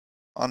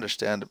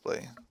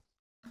understandably,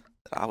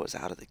 that I was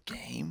out of the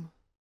game.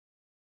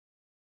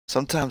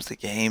 Sometimes the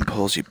game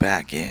pulls you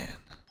back in.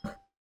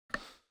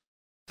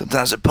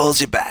 Sometimes it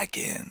pulls you back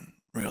in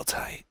real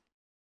tight.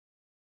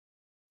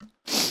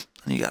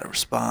 And you gotta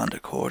respond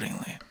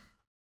accordingly.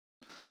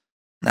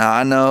 Now,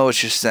 I know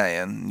what you're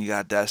saying. You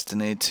got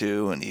Destiny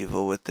 2 and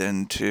Evil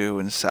Within 2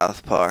 and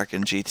South Park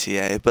and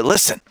GTA. But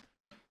listen.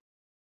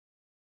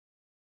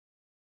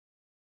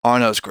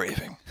 Arno's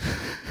grieving.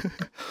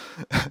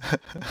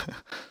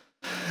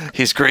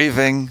 He's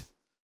grieving.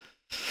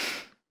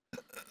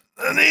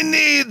 And he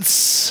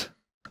needs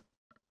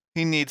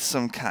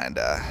some kind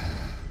of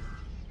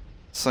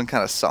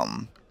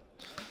something.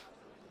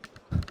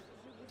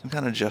 Some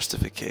kind of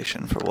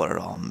justification for what it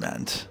all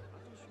meant.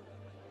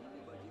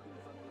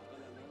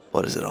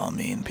 What does it all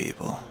mean,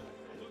 people?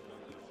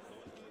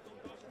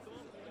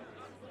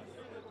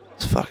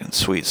 This fucking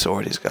sweet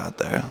sword he's got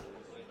there.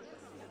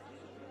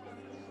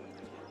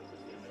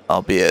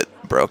 Albeit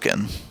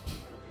broken.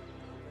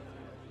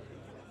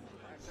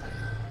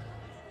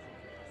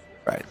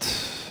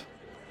 Right.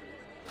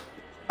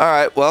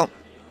 Alright, well.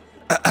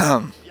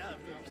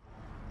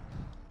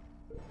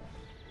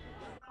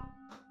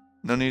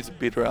 No need to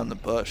beat around the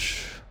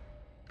bush.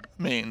 I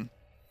mean.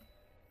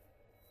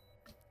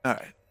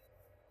 Alright.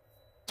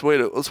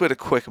 Let's wait a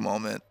quick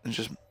moment and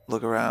just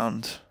look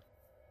around.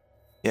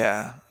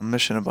 Yeah, I'm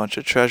missing a bunch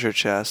of treasure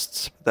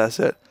chests, but that's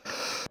it.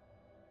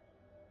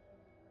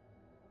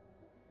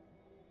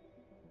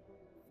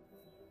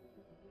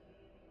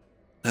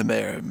 I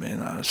may or may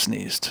not have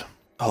sneezed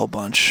a whole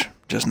bunch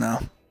just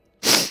now.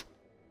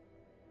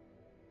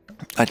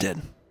 I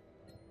did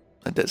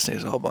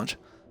sneeze a whole bunch.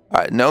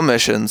 Alright, no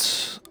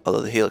missions,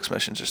 although the Helix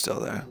missions are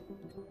still there.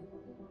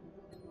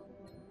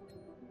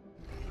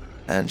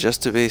 And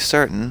just to be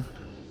certain,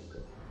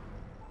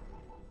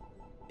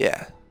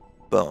 yeah,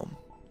 boom.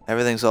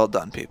 Everything's all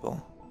done,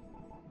 people.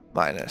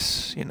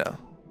 Minus, you know.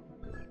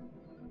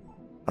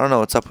 I don't know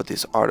what's up with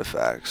these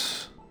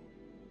artifacts.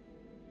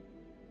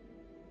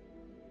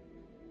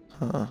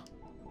 Huh.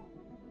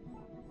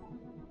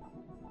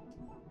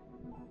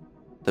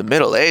 The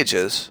Middle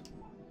Ages?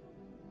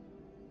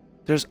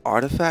 There's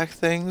artifact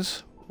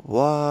things?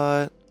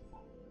 What?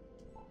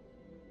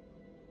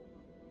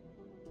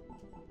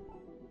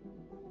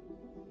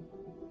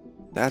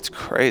 That's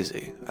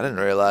crazy. I didn't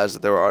realize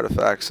that there were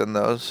artifacts in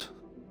those.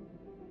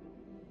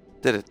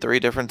 Did it 3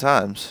 different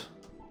times.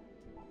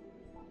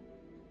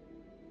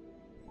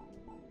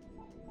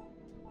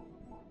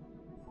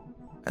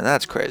 And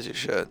that's crazy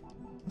shit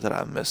that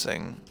I'm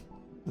missing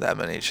that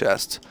many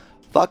chests.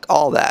 Fuck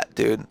all that,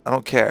 dude. I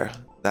don't care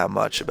that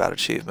much about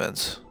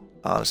achievements.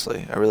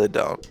 Honestly, I really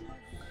don't.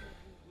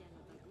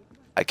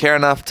 I care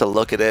enough to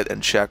look at it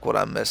and check what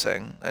I'm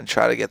missing and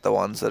try to get the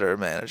ones that are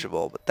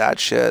manageable. But that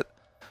shit,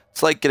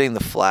 it's like getting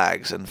the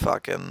flags in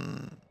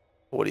fucking,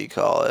 what do you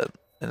call it,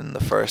 in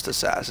the first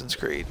Assassin's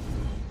Creed.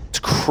 It's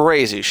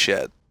crazy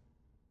shit.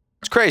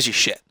 It's crazy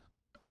shit.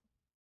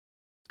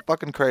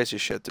 Fucking crazy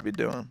shit to be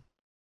doing.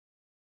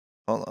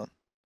 Hold on.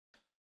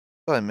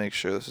 Let me make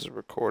sure this is a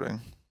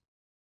recording.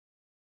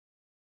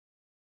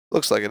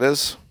 Looks like it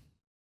is.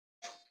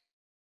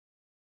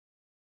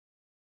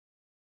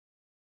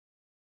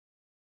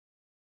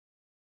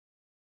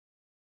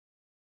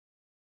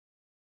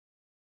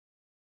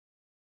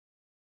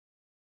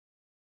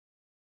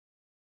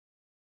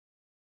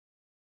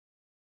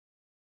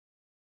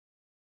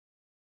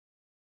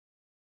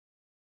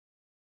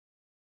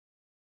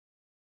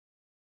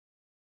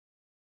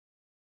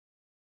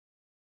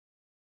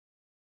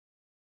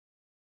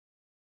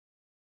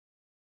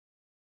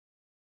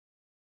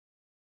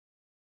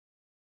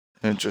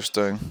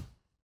 Interesting.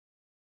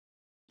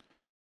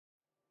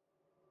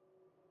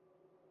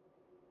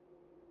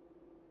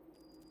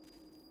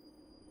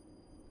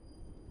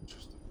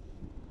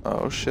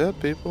 Oh shit,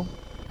 people.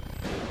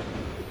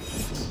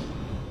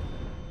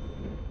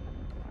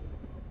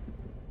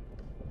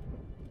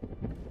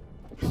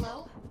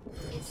 Hello?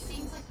 It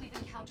seems like we've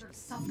encountered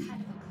some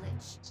kind of a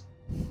glitch.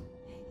 Hang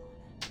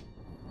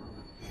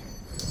on.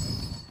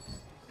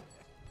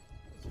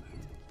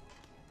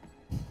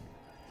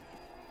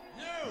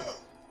 You!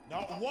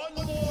 Not one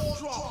more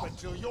drop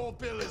until your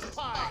bill is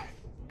paid!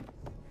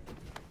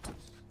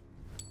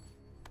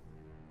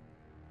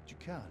 You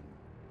can.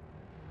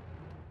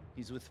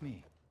 He's with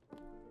me.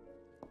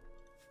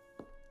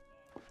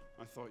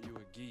 I thought you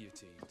were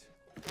guillotined.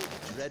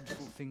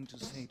 Dreadful thing to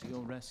say to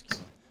your rescuer.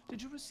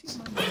 Did you receive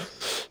my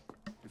message?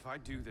 If I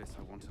do this,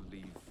 I want to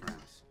leave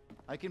France.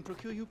 I can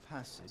procure you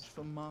passage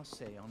from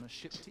Marseille on a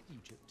ship to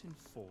Egypt in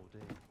 4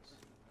 days.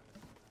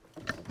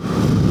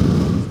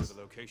 What is the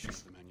location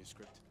of the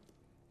manuscript?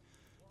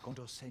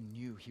 Condorcet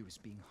knew he was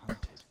being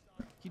hunted.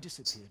 He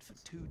disappeared for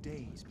 2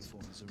 days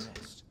before his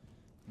arrest.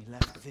 He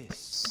left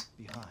this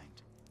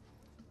behind.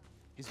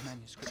 His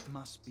manuscript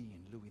must be in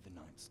Louis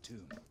IX's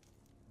tomb.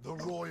 The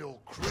royal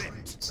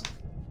crypt!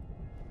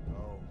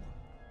 Oh,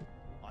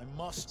 I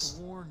must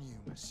warn you,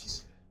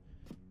 monsieur.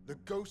 The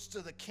ghosts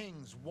of the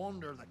kings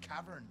wander the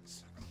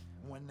caverns.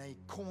 When they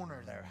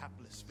corner their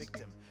hapless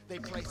victim, they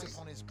place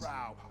upon his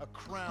brow a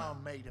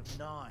crown made of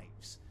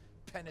knives,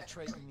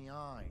 penetrating the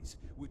eyes,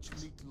 which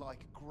leaked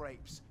like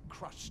grapes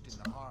crushed in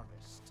the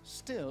harvest.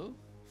 Still,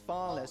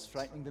 far less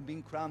frightening than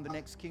being crowned the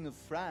next king of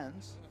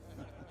France.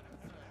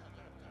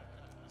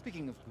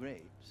 Speaking of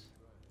grapes,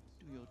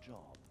 do your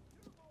job.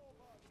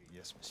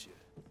 Yes, monsieur.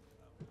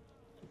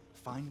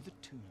 Find the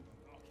tomb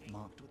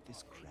marked with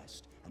this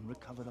crest and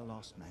recover the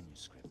lost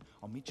manuscript.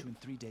 I'll meet you in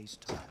 3 days'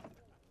 time.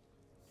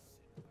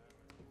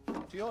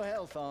 To your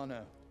health,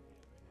 Arno.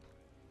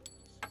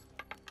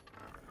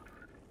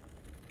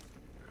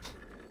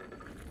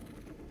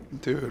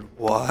 Dude,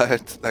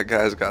 what? That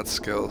guy's got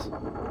skills.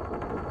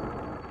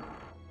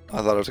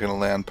 I thought it was gonna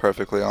land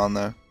perfectly on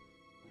there.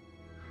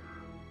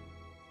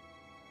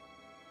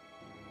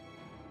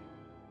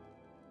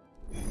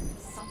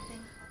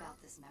 Something about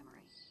this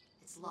memory.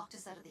 It's locked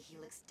us out of the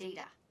Helix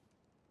data.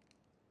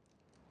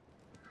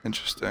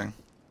 Interesting.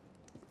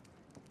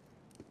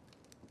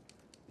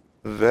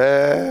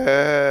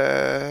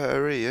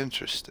 Very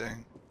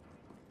interesting.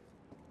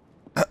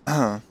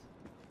 That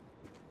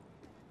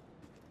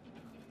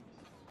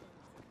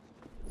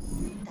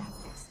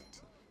fixed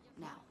it.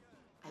 Now,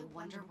 I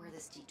wonder where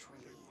this detour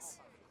leads.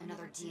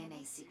 Another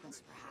DNA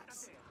sequence,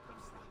 perhaps.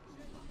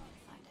 Only one way to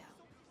find out.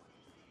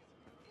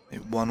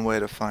 One way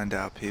to find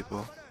out,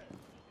 people.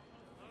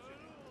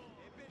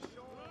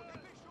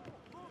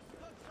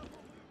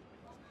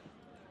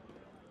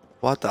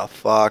 What the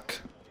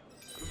fuck?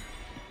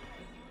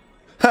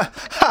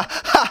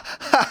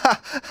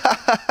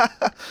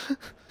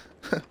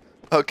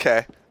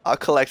 Okay, I'll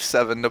collect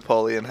 7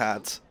 Napoleon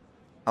hats.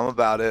 I'm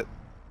about it.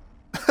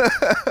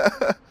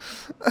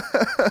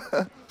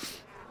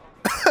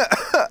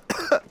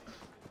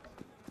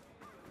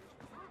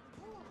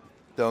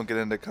 Don't get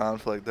into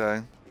conflict,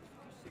 eh?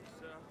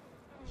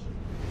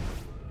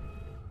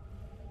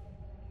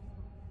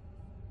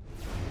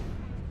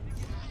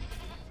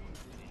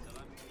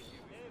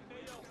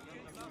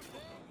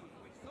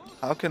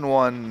 How can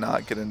one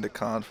not get into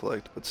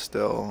conflict, but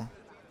still...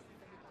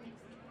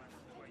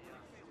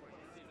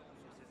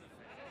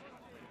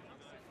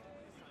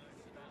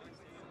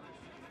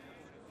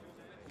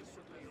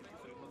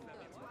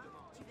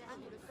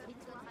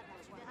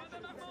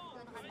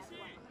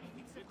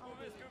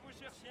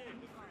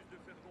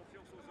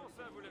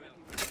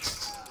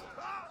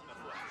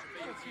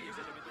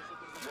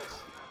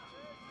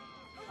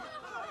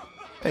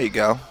 There you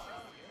go.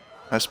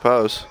 I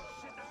suppose.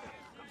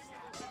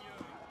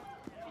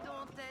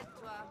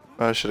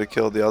 I should have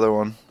killed the other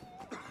one.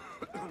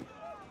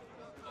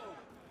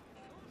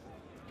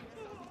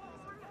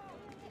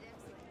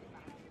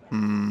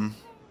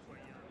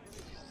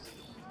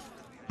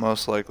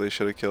 Most likely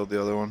should have killed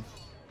the other one.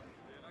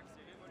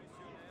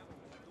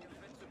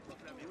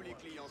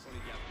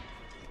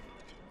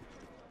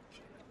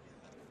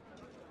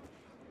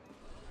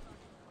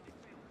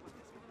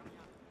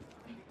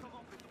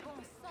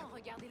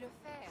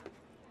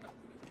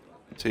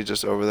 Is he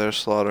just over there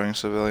slaughtering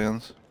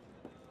civilians?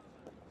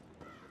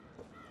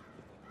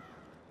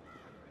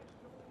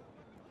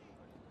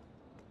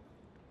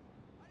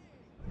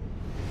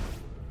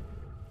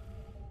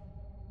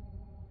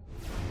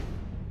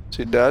 Is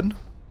he dead?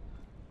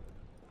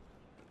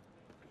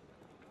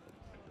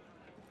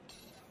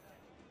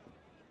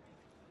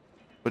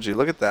 Would you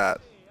look at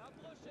that?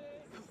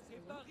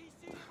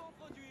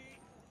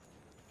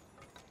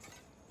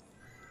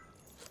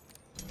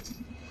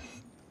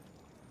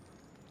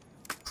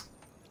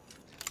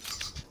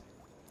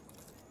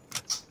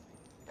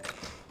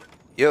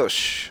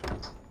 Yosh.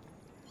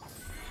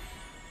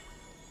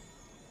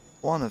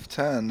 1 of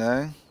 10,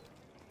 eh?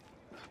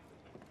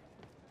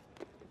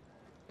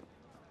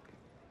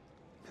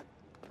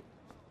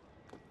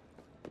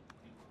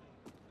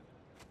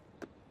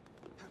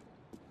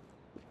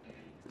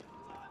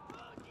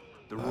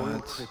 The royal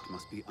crypt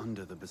must be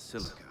under the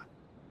basilica.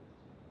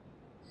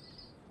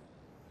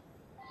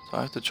 So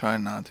I have to try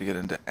not to get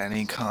into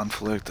any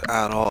conflict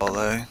at all,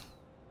 eh?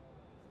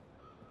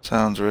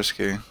 Sounds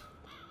risky.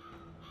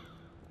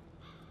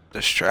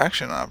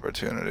 Distraction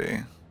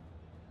opportunity.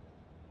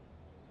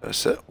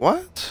 That's it.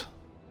 What?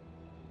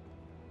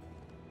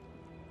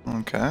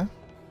 Okay.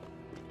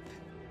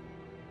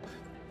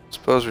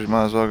 Suppose we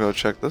might as well go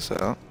check this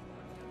out.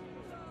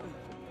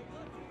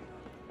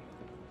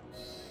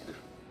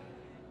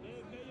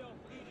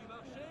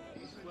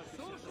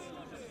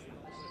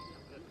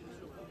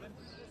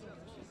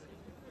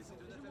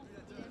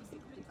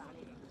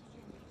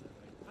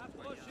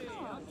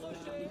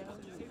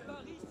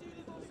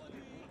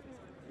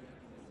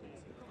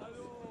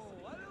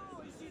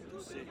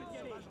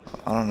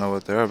 I don't know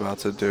what they're about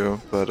to do,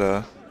 but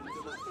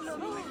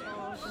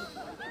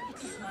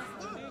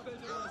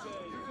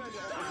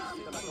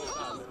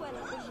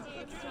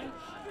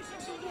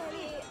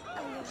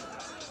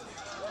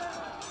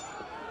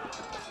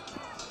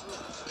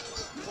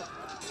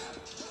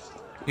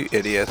you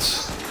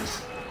idiots.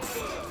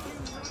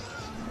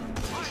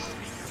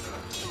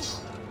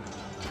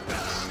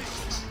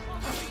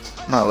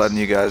 I'm not letting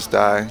you guys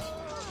die.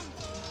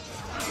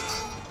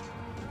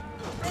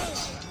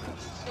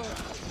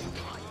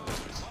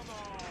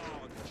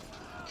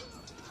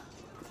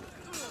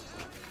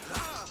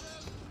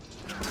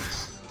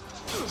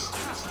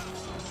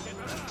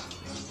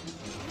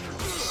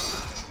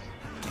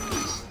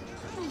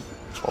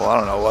 Well, I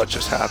don't know what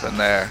just happened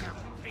there.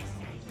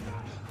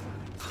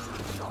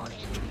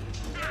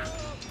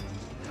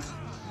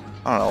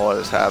 I don't know what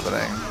is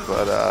happening,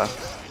 but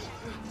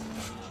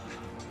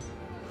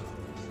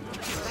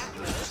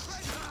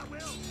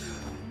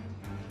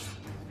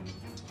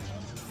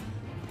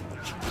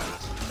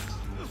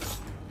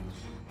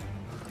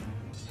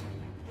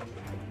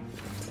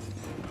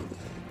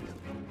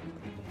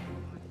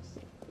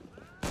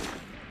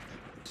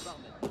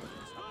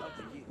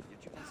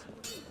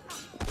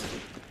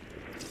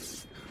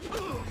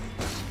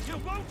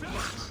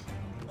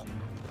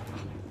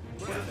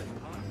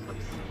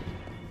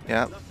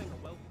yeah.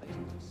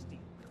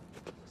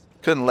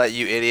 Couldn't let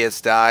you idiots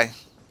die.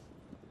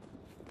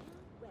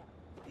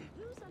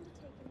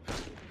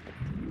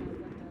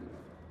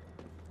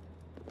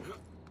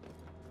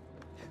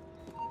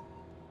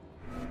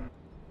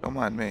 Don't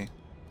mind me.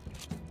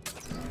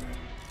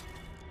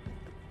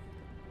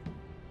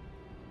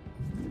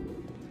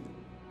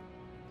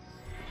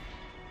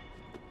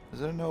 Is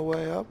there no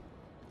way up?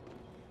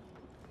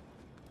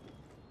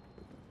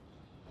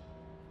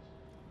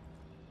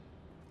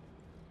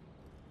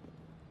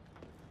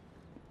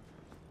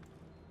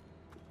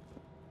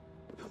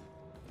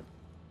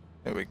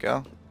 Here we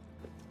go.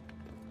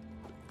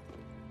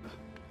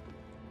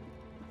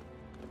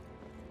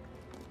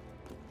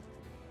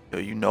 Yo,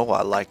 you know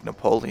I like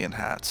Napoleon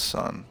hats,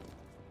 son.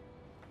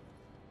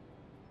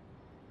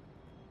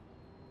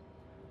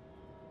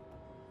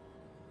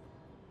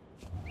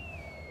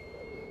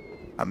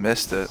 I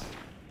missed it.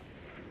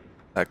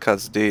 That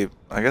cuts deep.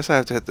 I guess I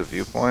have to hit the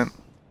viewpoint.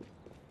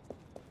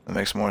 That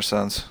makes more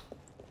sense.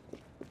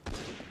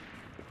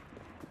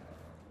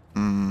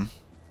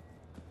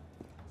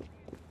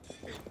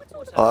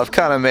 Well, I've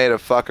kind of made a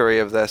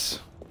fuckery of this,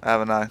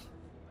 haven't I?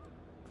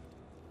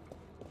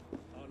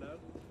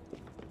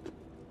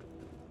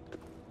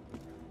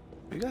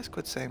 You guys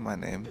quit saying my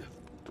name.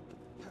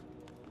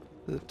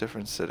 This is a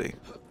different city.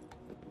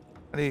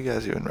 How do you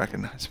guys even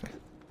recognize me?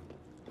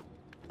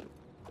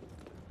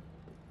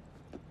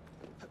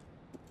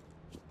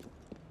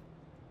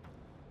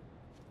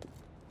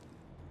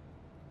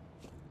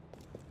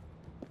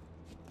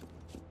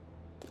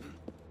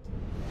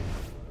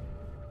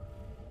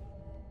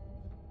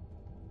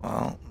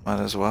 Well,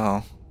 might as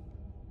well.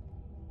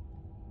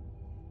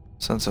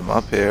 Since I'm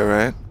up here,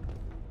 right?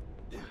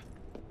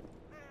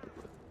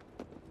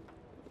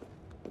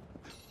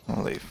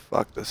 Holy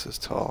fuck, this is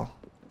tall.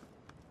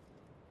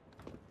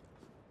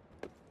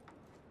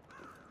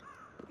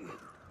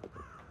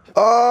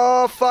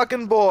 Oh,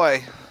 fucking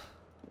boy.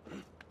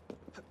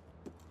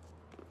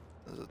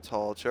 This is a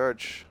tall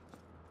church.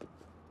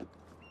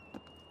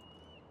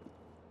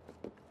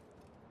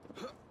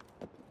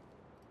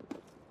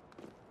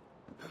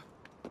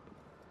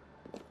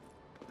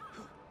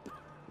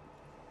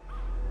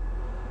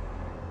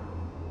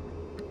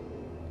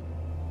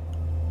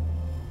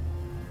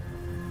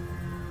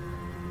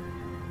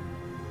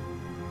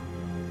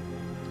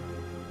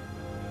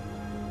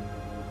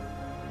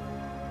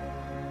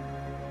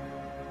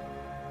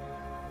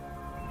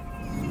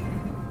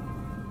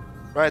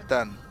 Right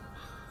then.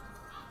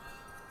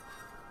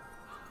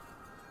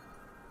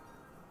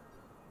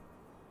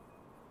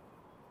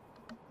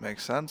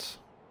 Makes sense.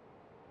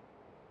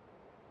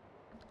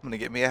 I'm gonna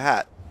get me a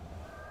hat.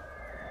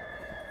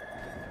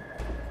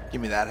 Give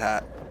me that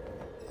hat.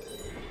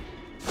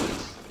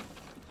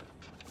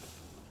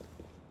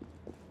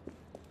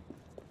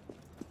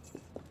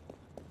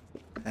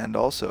 And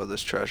also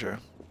this treasure.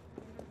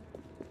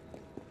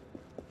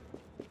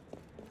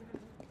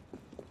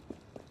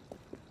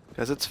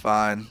 Because it's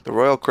fine. The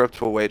Royal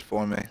Crypt will wait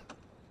for me.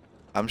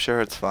 I'm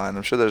sure it's fine.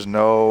 I'm sure there's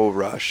no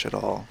rush at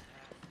all.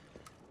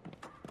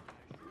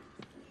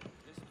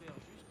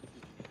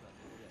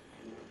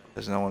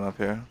 There's no one up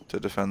here to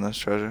defend this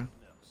treasure.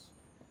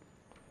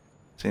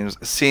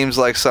 Seems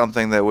like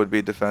something that would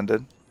be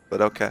defended,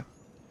 but okay.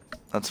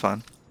 That's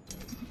fine.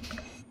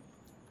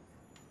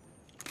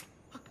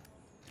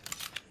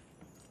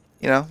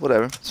 You know,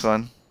 whatever. It's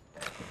fine.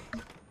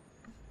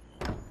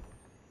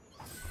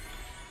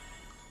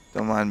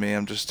 Don't mind me,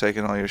 I'm just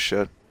taking all your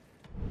shit.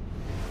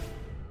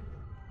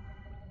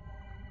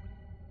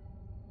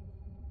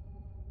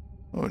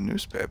 Oh, a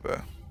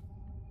newspaper.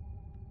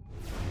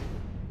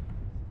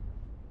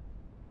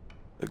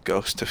 The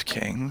Ghost of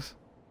Kings.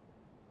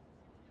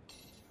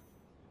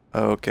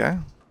 Okay.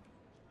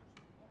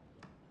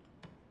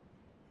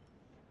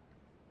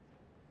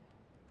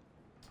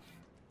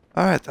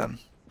 Alright then.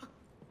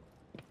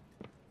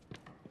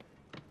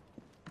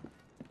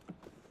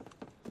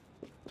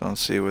 Don't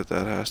see what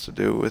that has to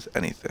do with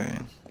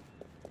anything.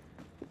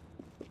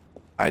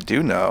 I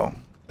do know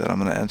that I'm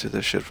gonna enter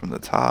this shit from the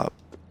top,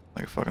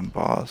 like a fucking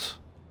boss.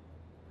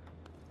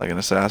 Like an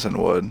assassin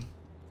would.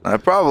 I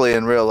probably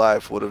in real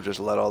life would have just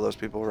let all those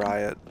people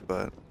riot,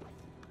 but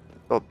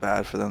I felt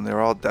bad for them. They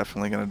were all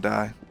definitely gonna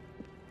die.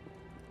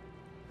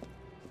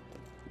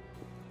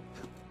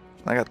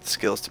 I got the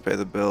skills to pay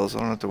the bills. I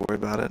don't have to worry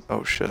about it.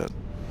 Oh shit.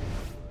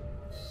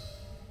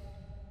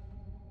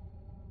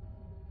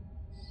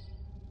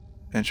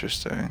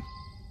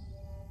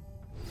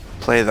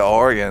 play the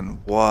organ.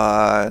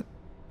 What?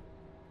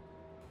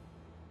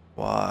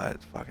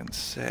 What? Fucking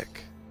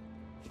sick.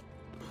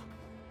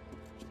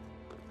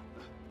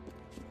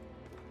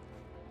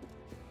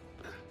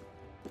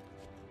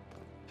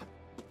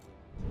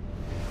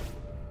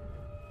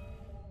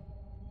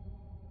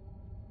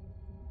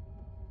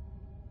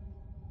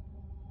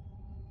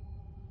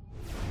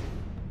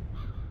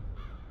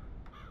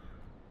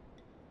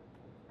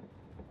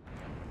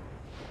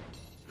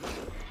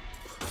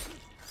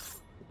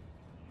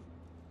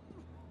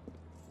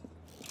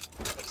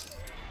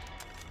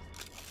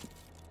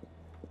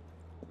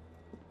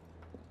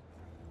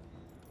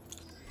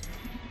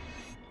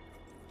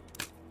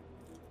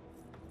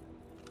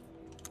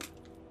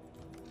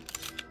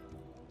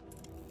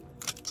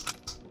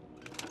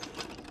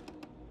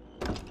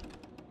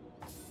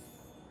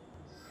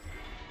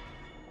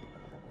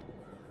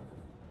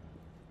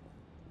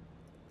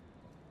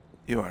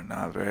 You are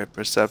not very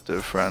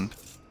perceptive, friend.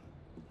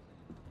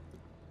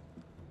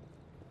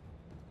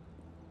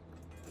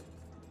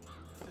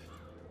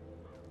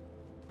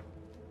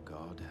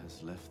 God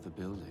has left the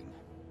building.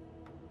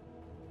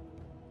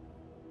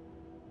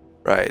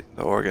 Right,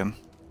 the organ.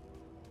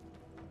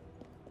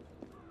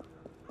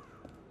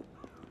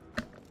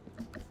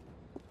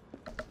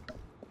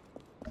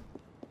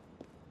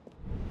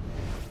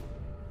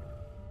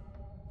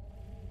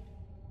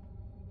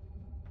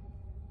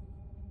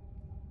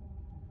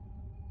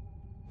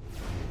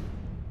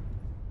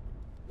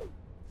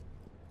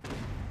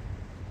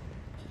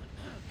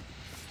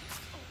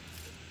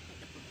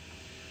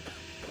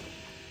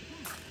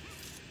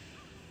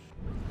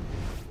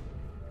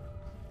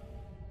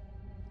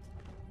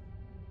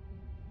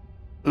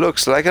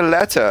 Looks like a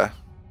letter.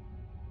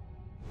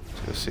 Let's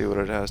go see what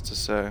it has to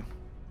say.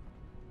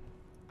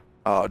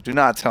 Oh, do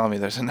not tell me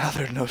there's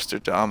another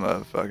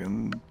Nostradama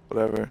fucking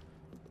whatever.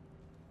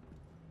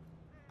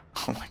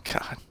 Oh my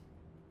god.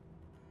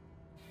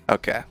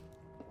 Okay.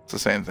 It's the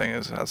same thing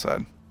as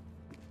outside.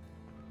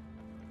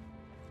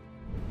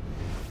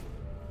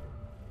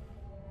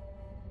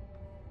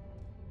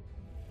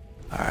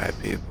 Alright,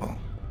 people.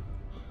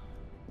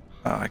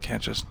 Oh, I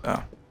can't just...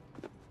 Oh.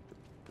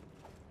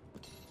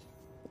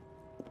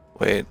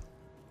 Wait.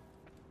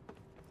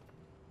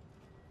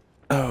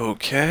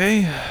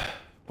 Okay.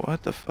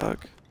 What the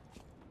fuck?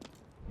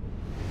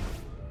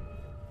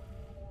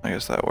 I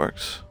guess that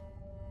works.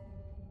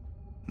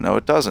 No,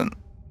 it doesn't.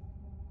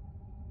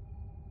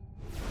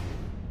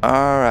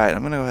 Alright,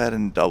 I'm gonna go ahead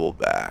and double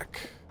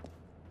back.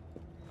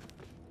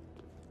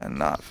 And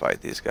not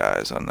fight these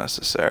guys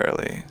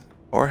unnecessarily.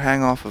 Or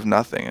hang off of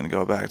nothing and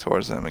go back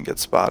towards them and get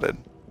spotted.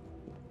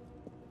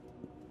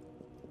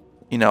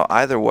 You know,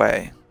 either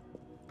way.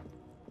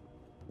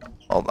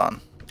 Hold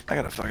on. I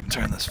gotta fucking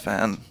turn this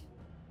fan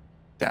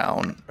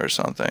down or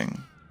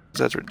something.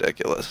 That's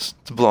ridiculous.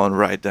 It's blowing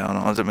right down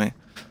onto me.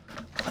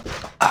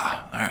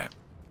 Ah, alright.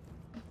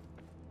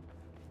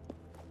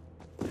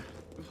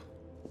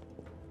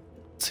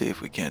 Let's see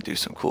if we can't do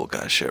some cool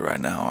guy shit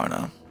right now,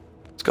 Arno.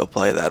 Let's go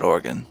play that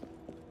organ.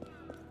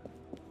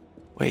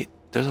 Wait,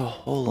 there's a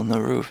hole in the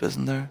roof,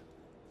 isn't there?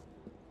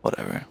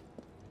 Whatever.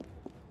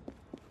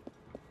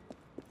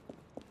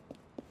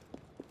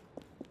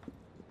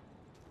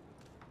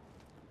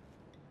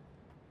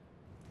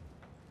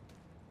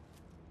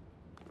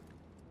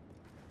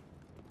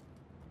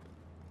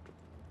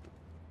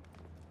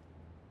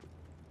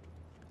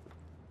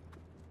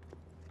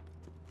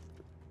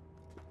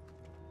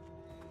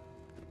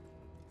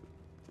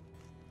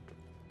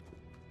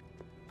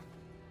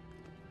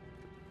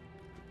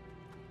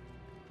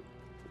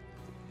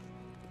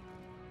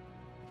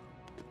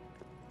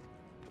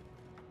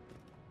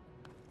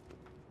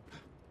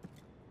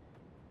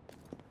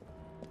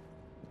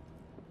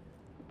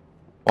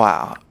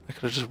 Wow, I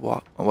could have just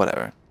walked.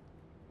 Whatever.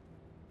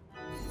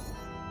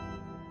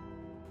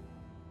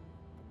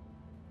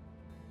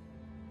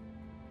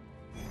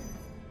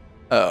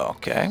 Oh,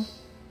 okay.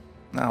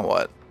 Now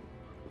what?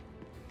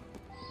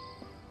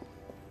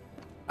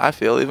 I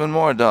feel even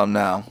more dumb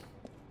now.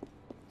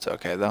 It's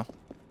okay though.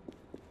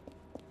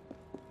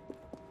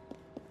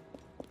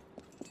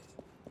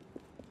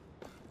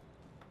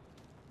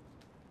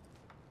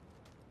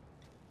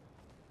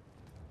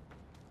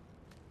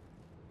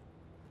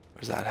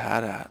 Where's that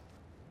hat at?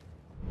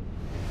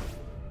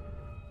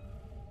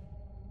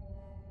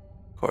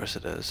 Of course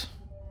it is.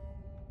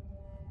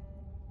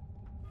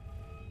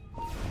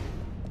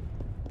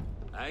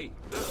 Hey.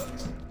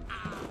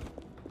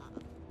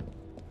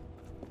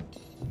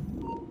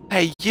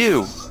 Hey,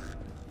 you!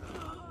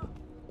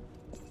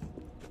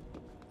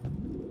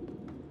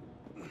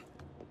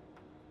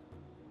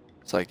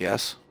 It's like,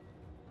 yes.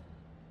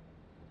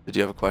 Did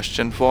you have a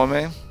question for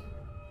me?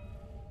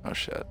 Oh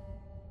shit.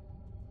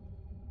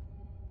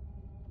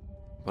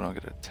 But I don't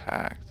get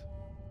attacked.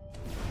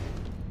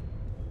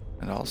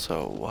 And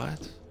also,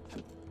 what?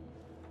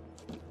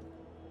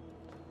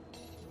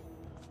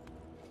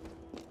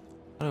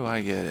 How do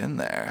I get in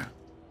there?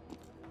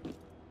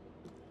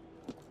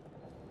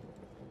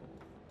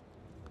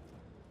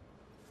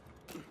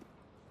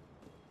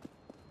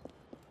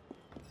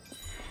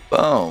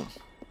 Boom.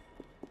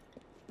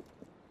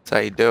 That's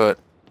how you do it.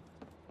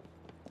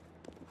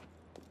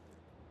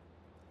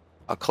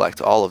 I'll collect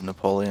all of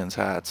Napoleon's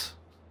hats.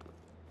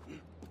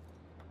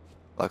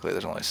 Luckily,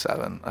 there's only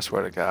 7. I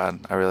swear to God,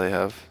 I really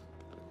have.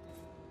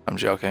 I'm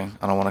joking.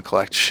 I don't want to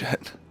collect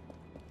shit.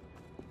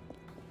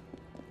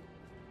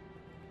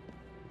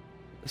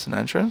 Is an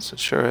entrance? It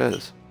sure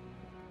is.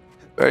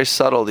 Very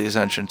subtle, these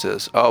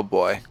entrances. Oh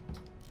boy.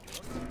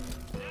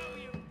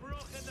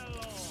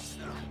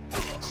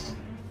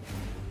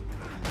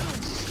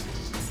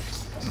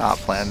 Not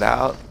planned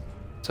out.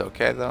 It's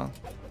okay though.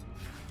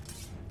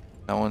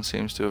 No one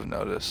seems to have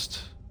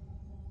noticed.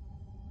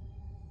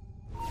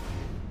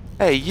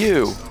 Hey,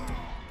 you!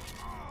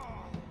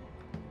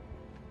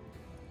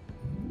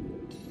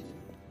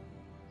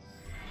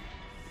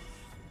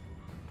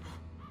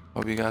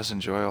 Hope you guys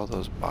enjoy all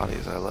those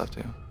bodies I left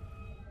you.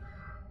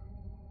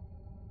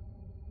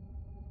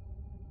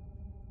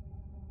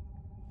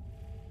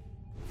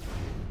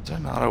 Is there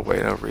not a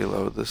way to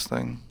reload this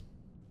thing?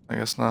 I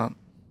guess not.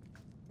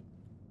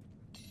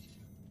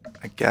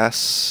 I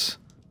guess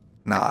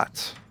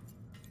not.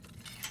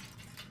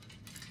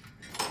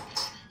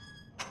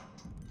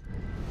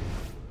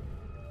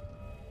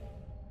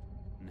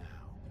 Now,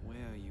 where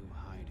are you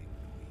hiding,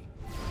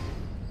 Louis?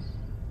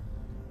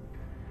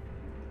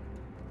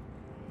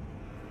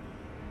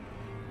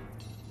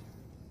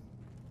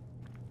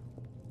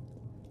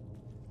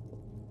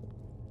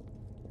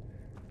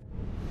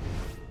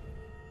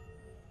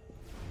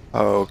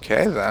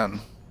 Okay then.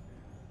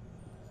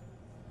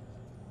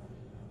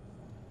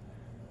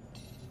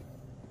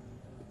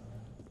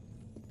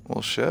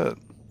 Well, shit.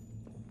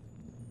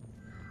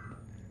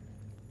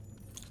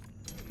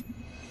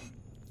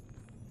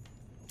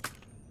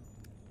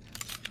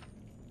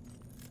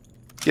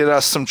 Get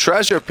us some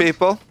treasure,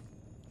 people.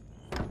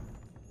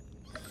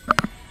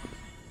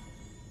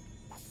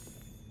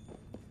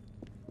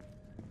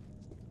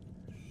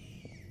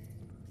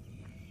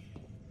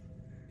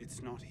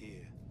 It's not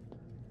here.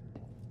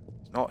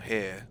 It's not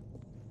here.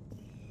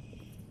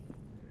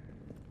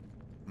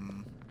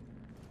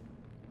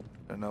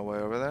 There's no way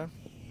over there.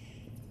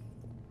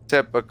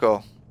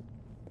 Typical.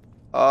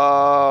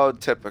 Oh,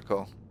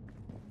 typical.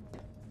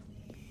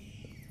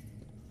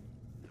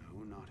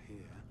 No, not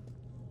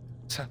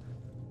here.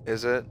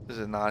 Is it? Is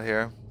it not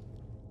here?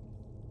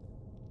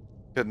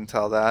 Couldn't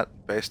tell that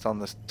based on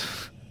this.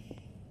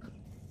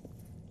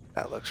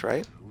 That looks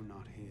right. No,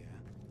 not here.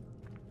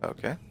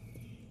 Okay.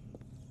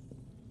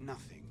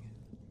 Nothing.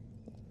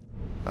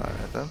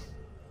 Alright then.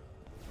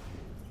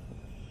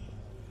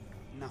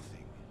 Nothing.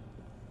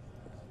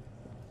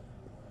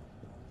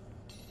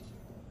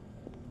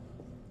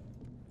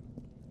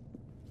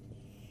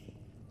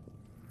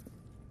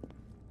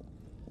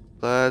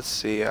 Let's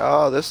see.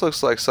 Oh, this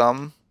looks like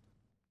something.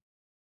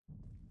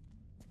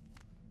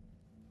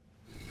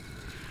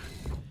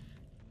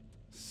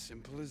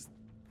 Simple as...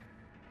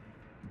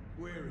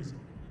 Where is it?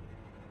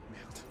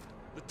 Melt.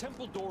 The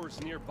temple door is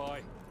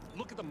nearby.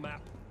 Look at the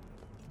map.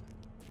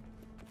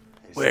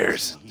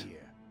 Where's it?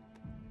 Here.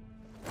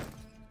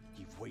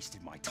 You've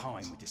wasted my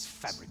time with this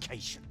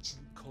fabrication.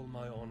 Call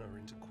my honor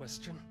into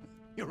question.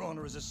 Your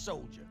honor as a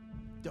soldier.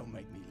 Don't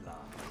make me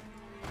laugh.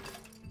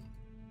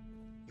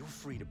 You're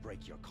free to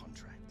break your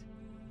contract.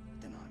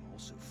 Then I'm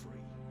also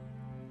free.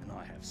 And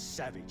I have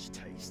savage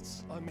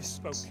tastes. I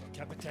misspoke,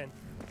 Capitan.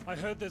 I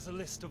heard there's a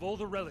list of all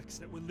the relics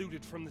that were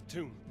looted from the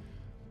tomb.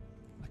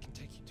 I can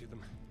take you to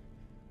them.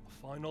 A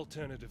fine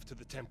alternative to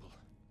the temple.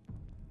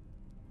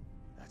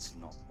 That's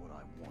not what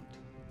I want.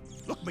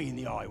 Look me in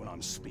the eye when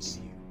I'm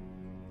speaking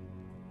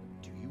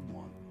to you. Do you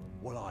want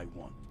what I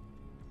want?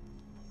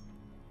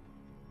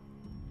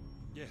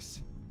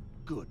 Yes.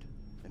 Good.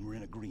 Then we're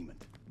in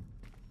agreement.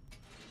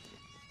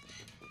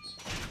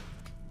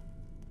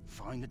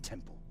 Find the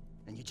temple,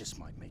 and you just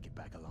might make it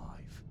back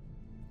alive.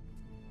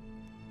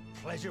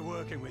 Pleasure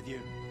working with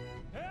you.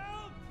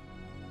 Help!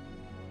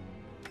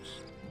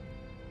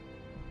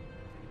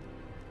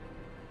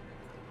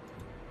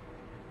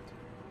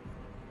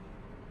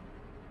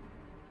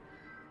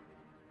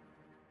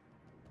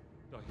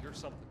 I hear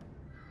something.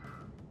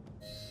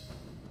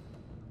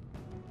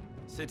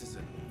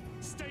 Citizen.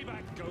 Stay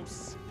back,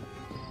 ghosts!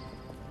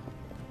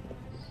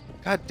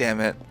 God damn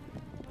it.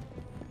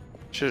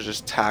 Should have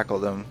just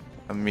tackled him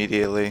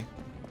immediately.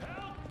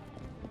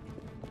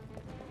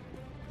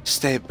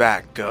 Stay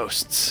back,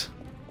 ghosts.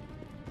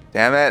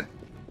 Damn it.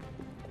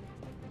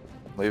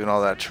 Leaving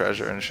all that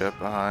treasure and shit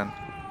behind.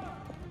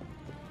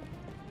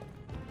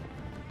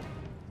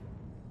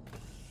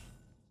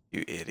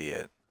 You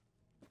idiot.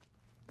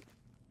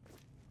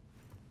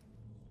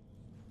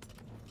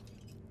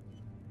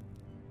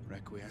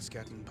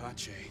 Requiescat in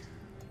pace.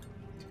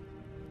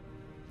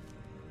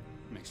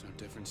 Makes no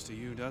difference to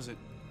you, does it?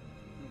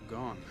 You're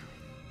gone.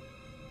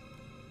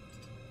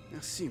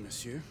 Merci,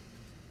 monsieur.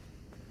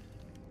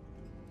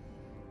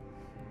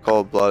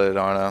 Cold-blooded,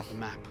 Arno.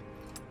 Map.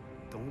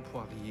 Don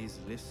Poirier's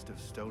list of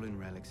stolen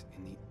relics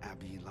in the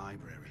Abbey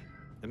Library.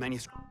 The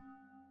manuscript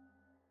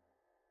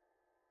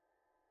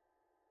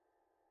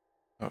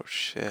Oh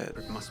shit.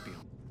 must be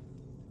on.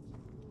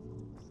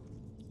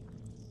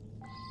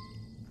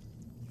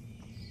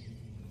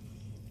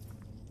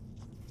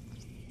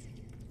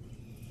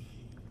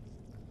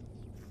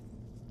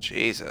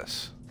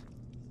 Jesus.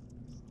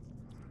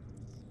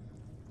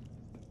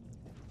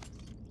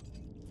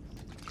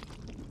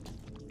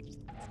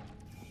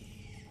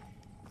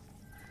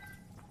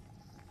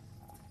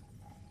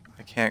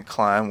 I can't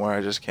climb where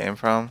I just came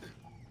from.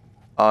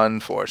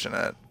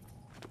 Unfortunate.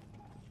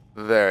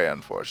 Very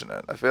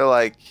unfortunate. I feel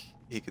like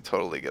he could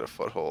totally get a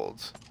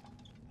foothold.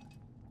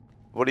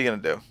 What are you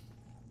gonna do?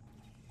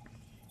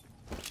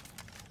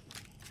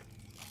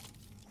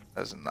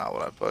 That's not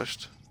what I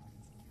pushed.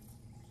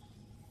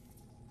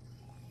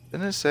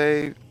 Didn't it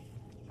say...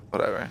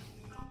 Whatever.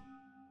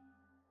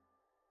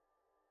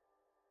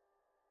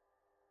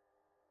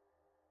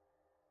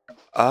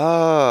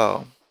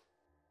 Oh.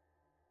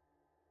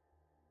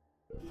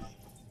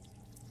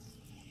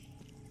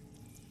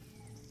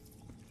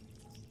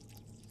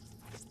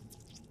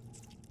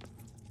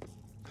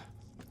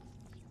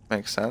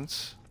 Makes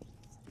sense.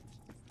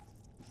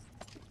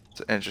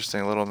 It's an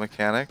interesting little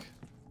mechanic.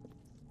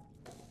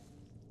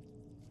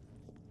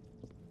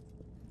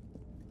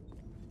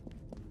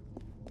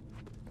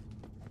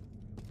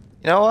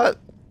 You know what?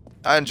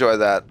 I enjoy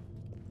that.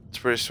 It's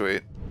pretty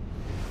sweet.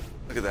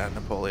 Look at that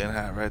Napoleon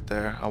hat right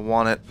there. I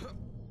want it.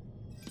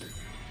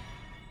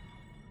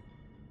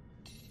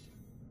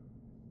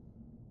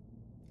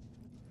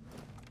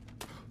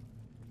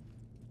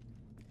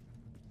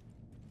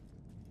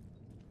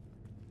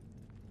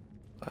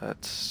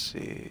 Let's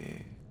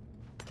see.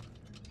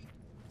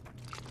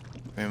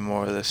 Give me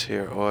more of this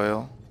here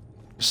oil.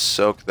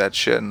 Soak that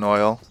shit in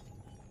oil.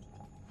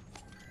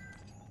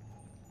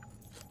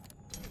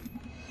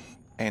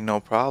 Ain't no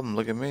problem.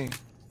 Look at me.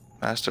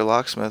 Master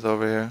locksmith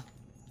over here.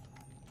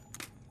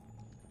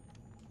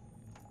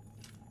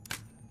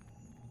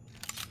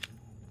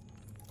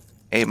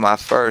 Ate my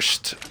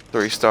first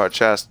 3-star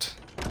chest.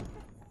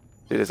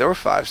 Dude, if there were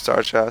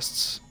 5-star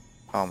chests,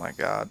 oh my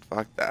god,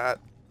 fuck that.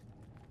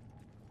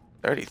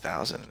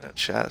 30,000 in a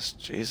chest,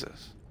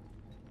 Jesus.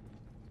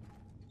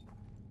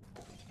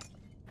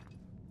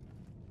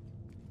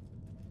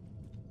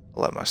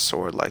 I'll let my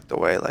sword light the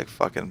way like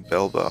fucking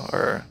Bilbo,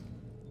 or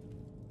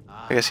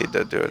I guess he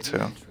did do it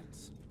too.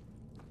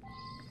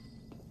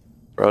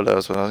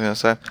 Frodo's what I was gonna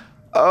say.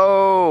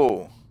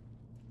 Oh!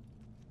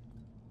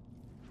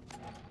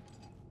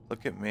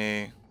 Look at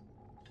me.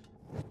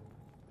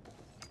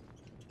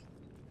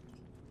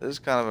 This is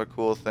kind of a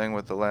cool thing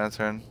with the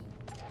lantern.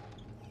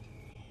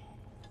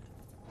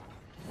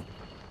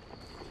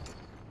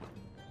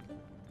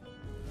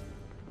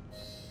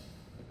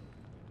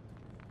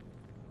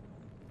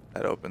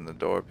 That opened the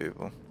door,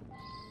 people.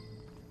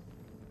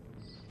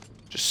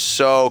 Just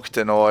soaked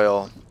in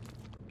oil.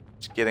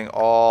 Just getting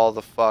all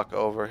the fuck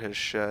over his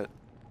shit.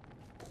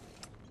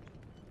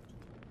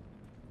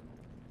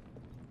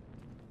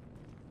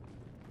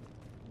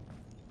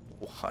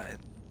 What?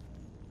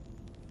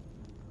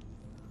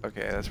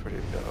 Okay, that's pretty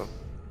dope.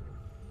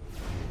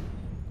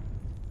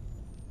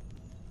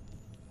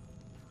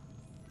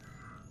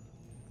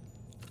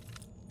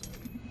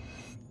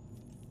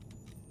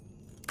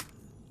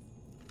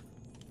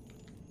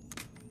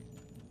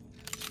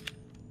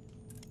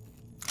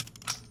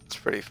 It's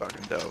pretty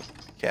fucking dope.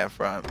 Can't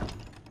front.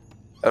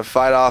 Gotta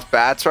fight off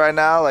bats right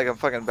now like I'm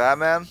fucking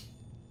Batman?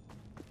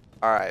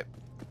 Alright.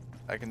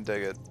 I can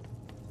dig it.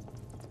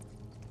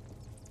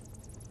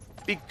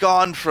 Be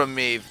gone from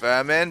me,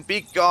 vermin.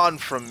 Be gone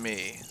from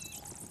me.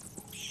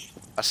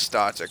 A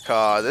starter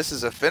car. This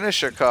is a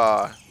finisher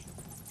car.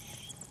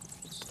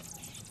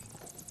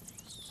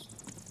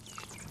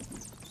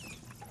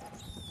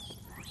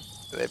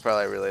 They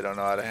probably really don't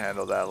know how to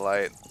handle that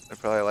light. They're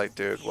probably like,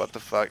 dude, what the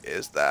fuck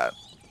is that?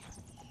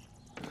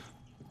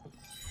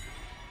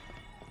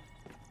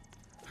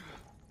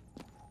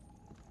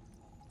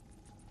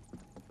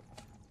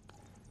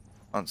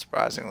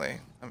 Unsurprisingly,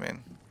 I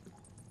mean...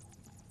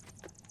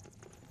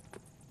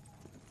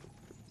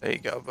 There you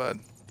go, bud.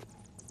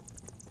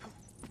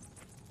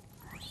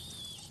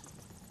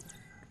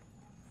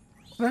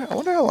 I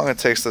wonder how long it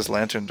takes this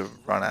lantern to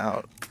run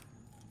out.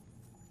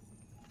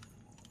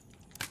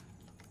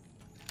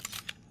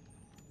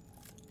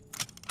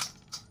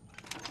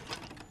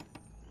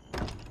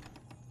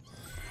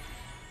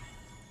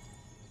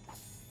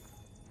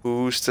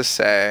 Who's to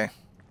say?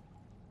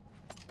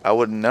 I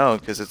wouldn't know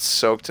because it's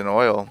soaked in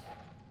oil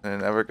and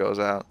it never goes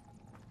out.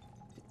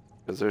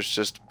 Because there's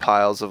just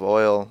piles of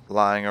oil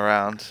lying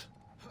around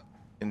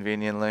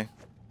conveniently.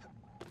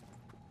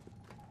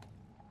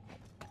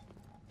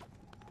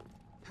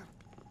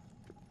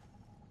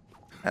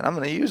 And I'm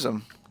going to use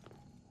them.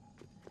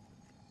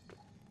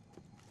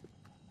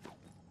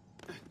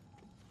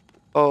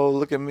 Oh,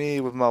 look at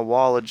me with my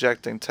wall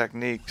ejecting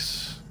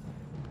techniques.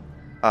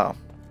 Oh.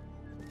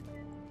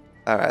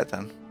 Alright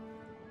then.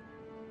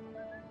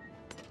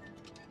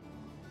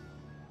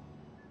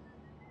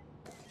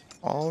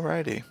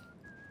 Alrighty.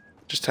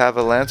 Just have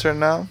a lantern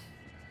now?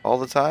 All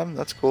the time?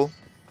 That's cool.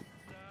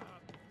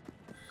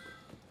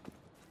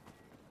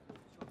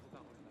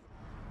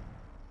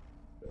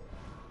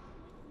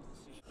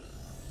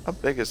 How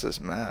big is this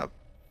map?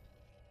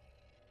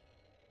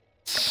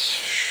 It's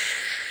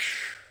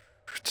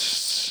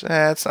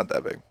not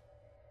that big.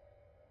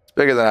 It's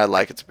bigger than I'd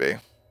like it to be.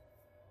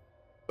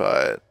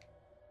 But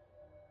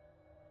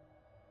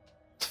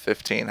it's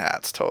 15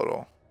 hats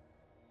total.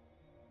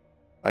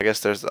 I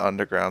guess there's the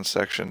underground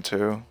section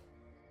too.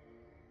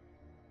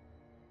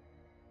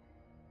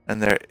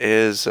 And there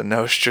is a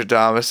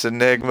Nostradamus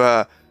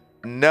Enigma.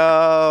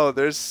 No,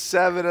 there's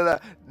 7 of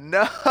that.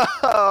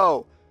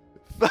 No!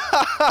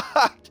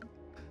 Fuck!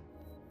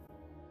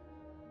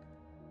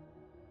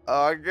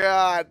 Oh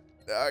god.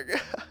 Oh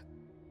god.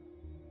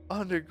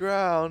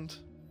 Underground.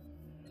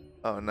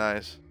 Oh,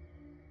 nice.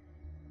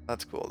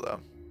 That's cool though.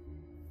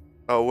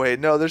 Oh wait,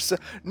 no, there's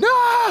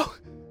no!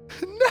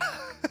 No!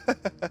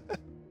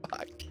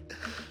 Fuck.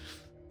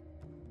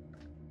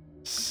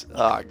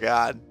 Oh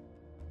god.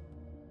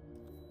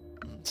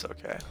 It's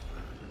okay.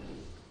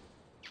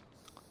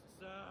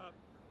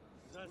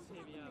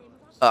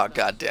 Oh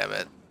god damn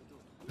it.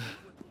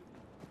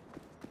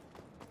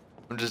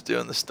 I'm just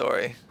doing the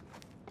story.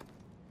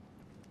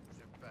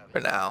 For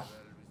now.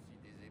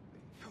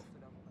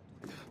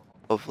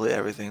 Hopefully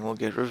everything will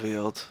get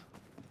revealed.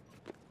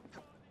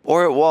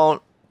 Or it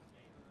won't.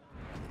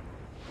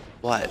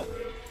 What?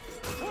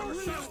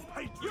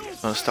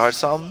 Wanna start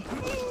something?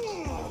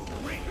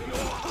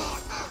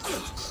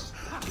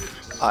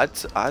 I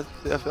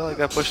feel like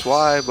I pushed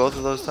Y both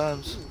of those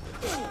times.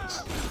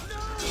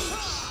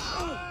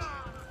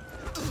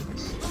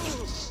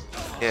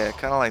 Yeah,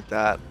 kind of like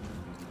that.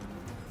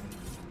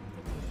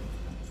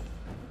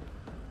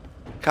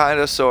 Kind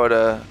of, sort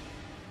of,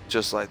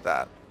 just like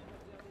that.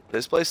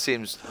 This place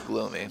seems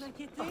gloomy.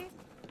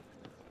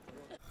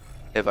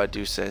 If I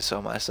do say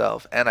so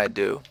myself. And I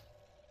do.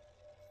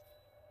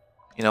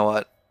 You know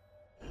what?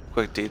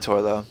 Quick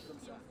detour though.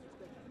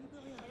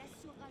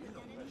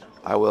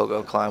 I will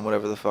go climb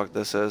whatever the fuck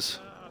this is.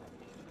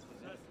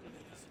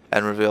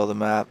 And reveal the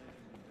map.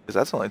 Because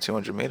that's only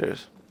 200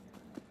 meters.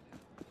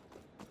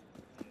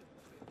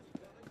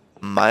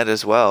 Might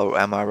as well,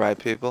 am I right,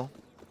 people?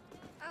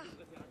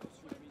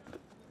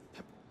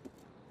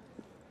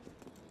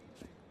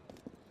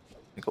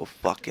 Go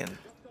fucking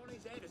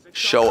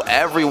show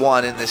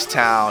everyone in this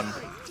town.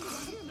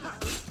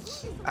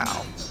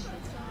 Ow.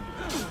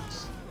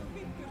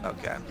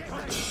 Okay.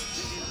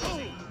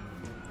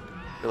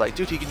 You're like,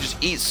 dude, he can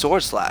just eat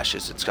sword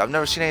slashes. I've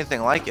never seen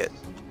anything like it.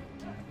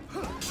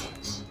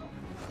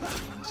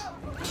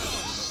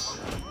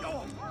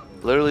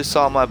 Literally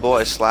saw my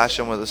boy slash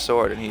him with a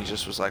sword and he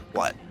just was like,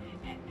 what?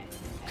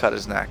 Cut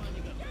his neck.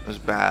 It was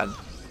bad.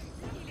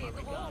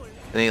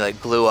 Then he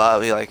like blew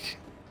up. He like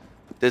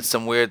did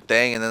some weird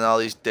thing and then all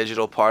these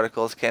digital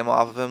particles came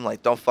off of him.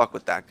 Like, don't fuck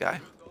with that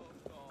guy.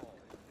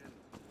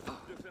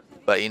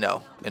 But you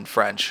know, in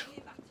French.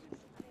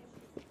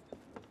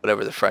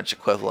 Whatever the French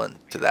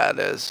equivalent to that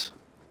is.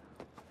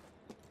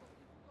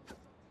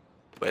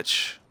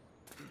 Which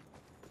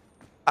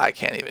I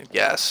can't even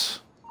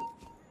guess.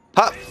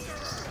 Huh!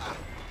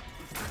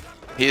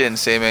 He didn't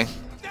see me.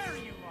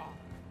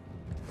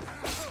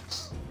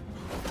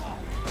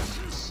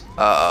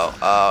 Uh-oh.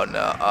 Oh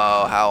no.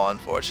 Oh, how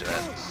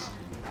unfortunate.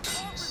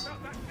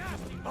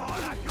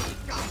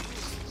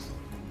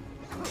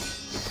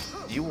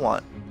 You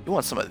want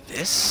some of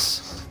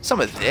this?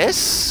 Some of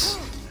this?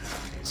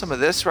 Some of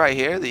this right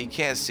here that you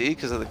can't see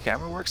because of the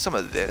camera work? Some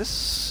of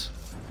this?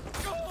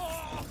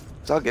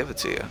 'Cause I'll give it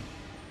to you.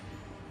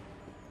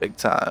 Big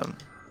time.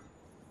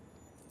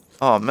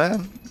 Oh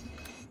man.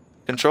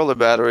 Controller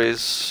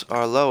batteries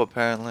are low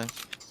apparently.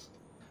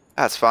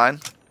 That's fine.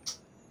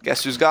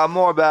 Guess who's got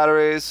more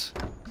batteries?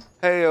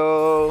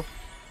 Heyo.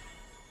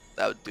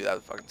 That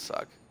would fucking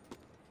suck.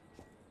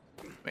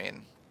 I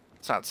mean,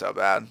 it's not so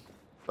bad,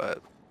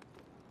 but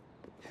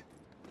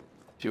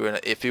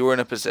if you were in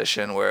a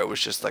position where it was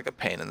just like a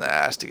pain in the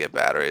ass to get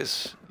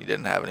batteries, you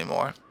didn't have any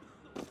more,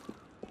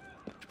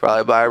 you'd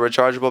probably buy a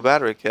rechargeable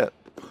battery kit.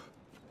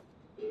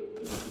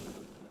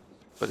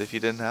 But if you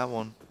didn't have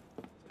one,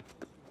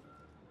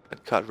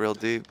 I'd cut real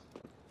deep.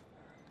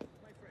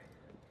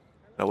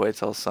 I'll wait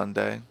till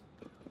Sunday.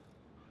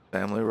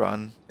 Family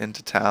run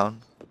into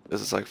town. This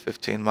is like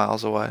 15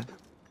 miles away.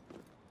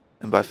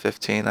 And by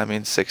 15, I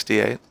mean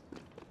 68.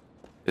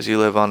 Because you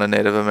live on a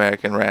Native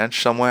American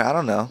ranch somewhere. I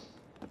don't know.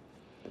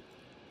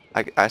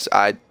 They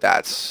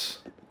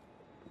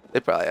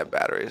probably have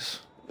batteries.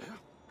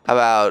 How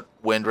about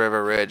Wind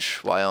River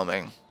Ridge,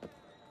 Wyoming?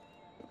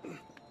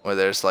 Where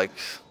there's like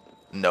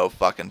no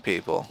fucking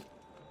people.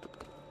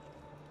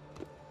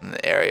 In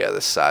the area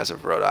the size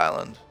of Rhode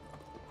Island.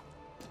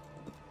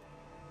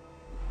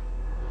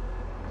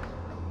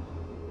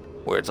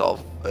 Where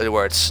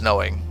it's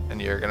snowing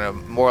and you're gonna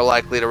more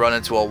likely to run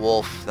into a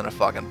wolf than a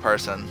fucking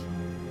person.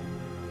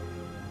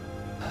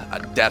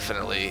 I'd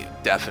definitely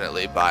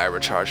buy a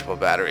rechargeable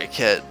battery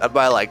kit. I'd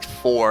buy like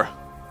 4.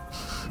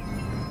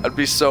 I'd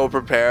be so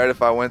prepared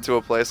if I went to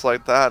a place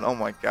like that. Oh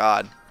my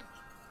god.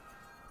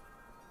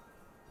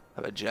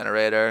 Have a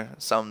generator,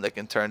 something that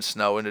can turn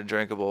snow into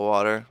drinkable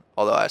water.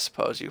 Although I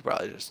suppose you could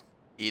probably just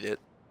eat it.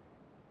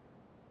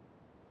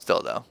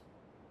 Still though.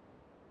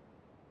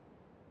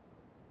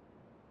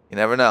 You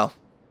never know.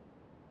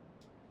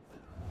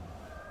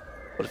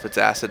 What if it's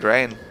acid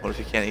rain? What if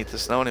you can't eat the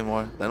snow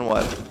anymore? Then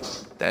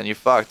what? Then you're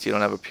fucked. You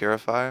don't have a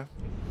purifier?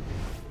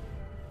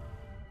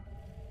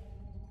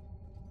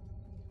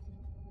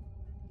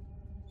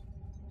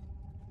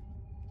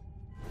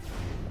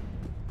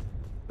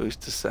 Who's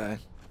to say?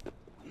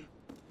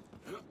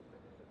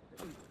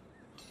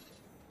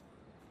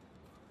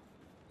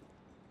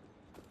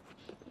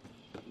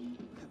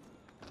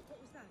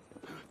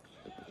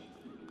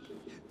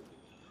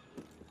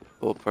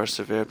 We'll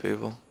persevere,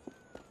 people.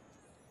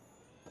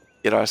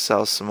 Get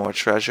ourselves some more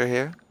treasure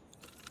here.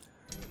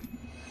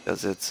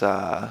 Because it's,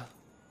 there's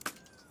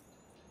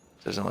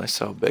only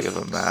so big of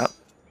a map.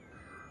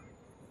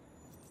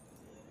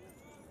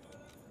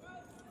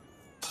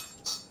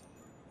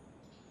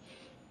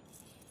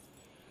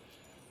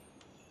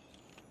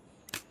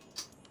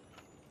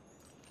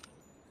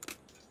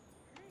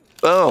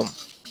 Boom.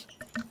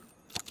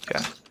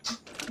 Okay.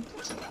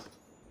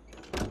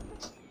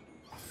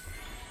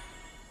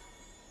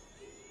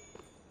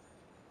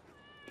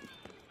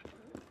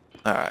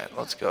 Alright,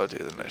 let's go do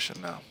the mission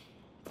now.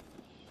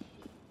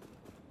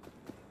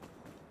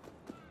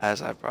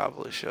 As I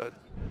probably should.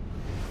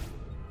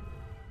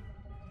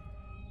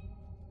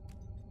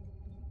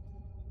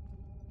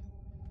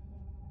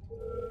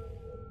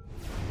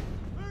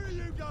 Where are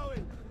you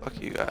going?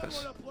 Fuck you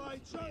guys.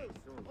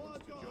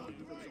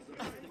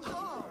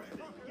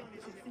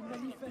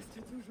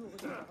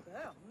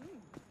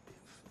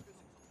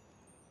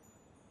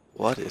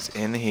 What is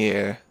in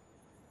here?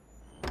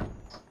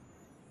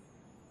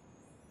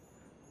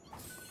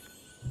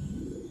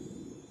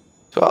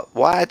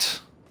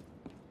 What?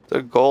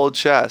 The gold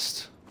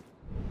chest.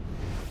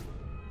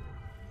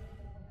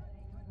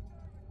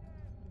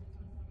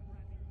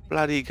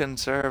 Bloody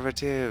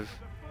conservative.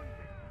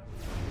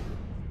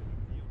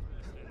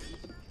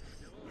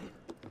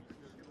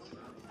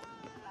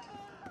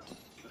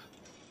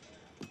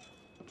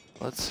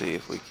 Let's see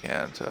if we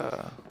can't,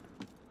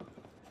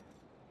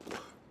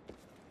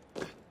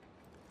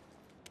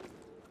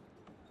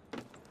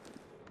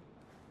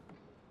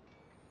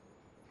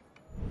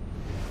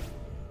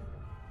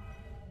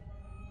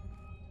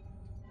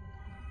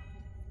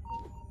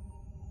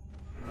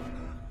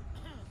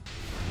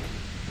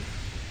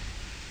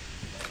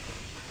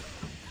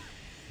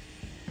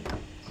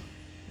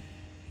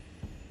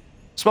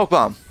 smoke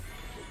bomb.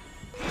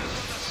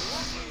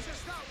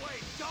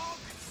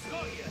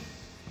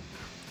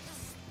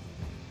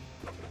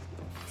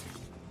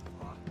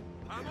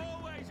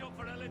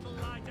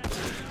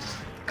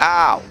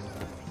 Ow!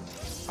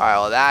 Alright,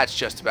 well that's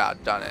just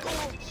about done it.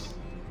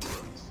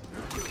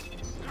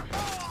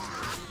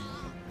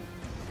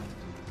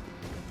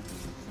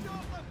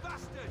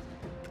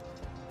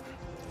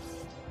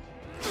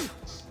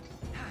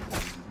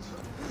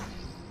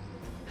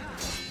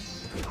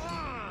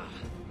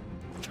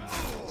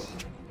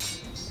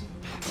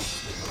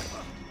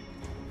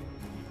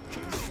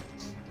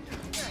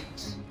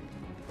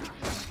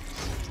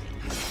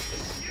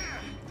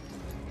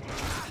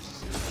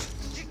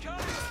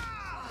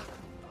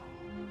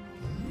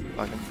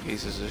 Fucking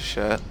pieces of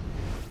shit. I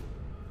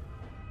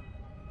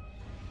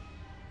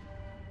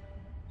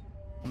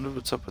wonder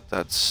what's up with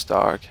that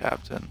star,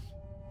 Captain.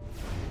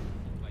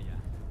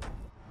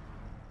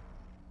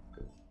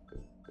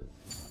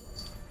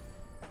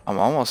 I'm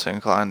almost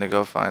inclined to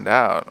go find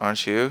out,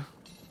 aren't you?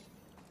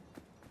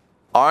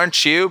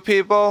 Aren't you,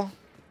 people?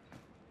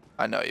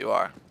 I know you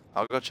are.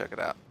 I'll go check it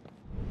out.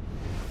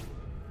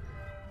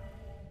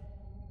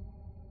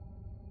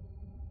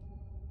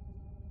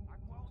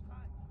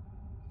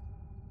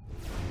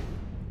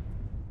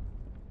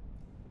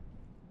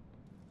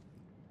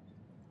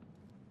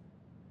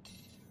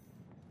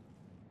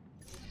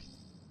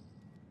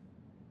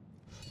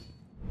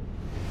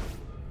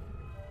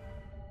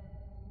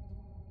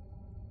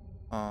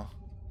 Oh.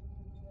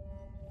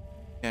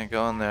 Can't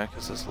go in there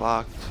because it's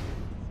locked.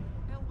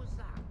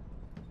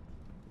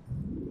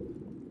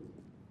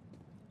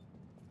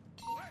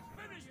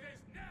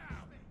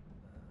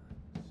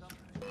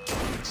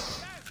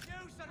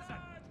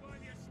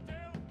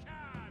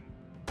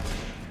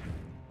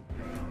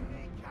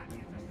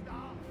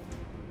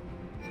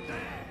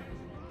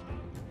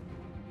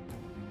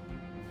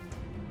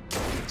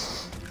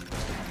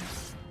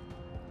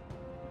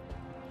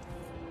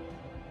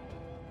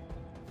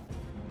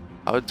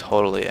 I would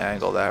totally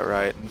angle that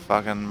right and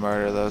fucking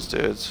murder those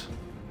dudes.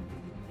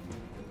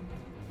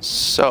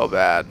 So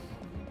bad.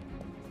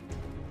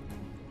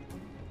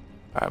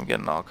 I'm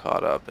getting all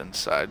caught up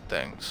inside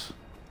things.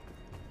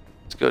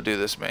 Let's go do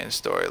this main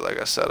story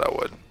like I said I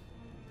would.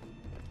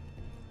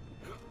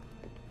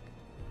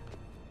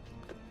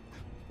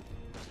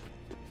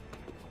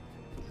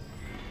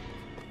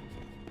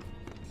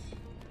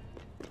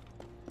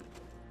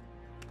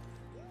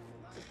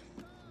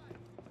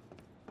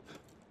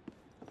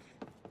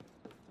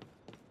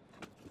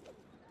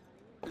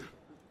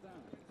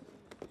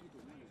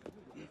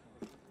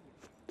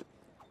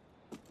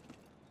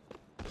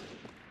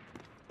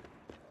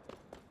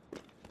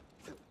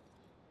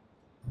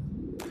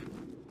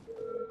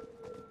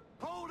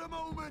 Hold a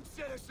moment,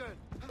 citizen!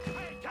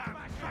 Hey, damn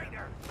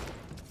traitor!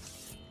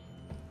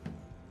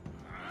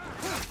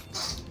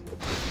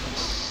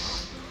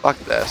 Fuck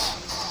this.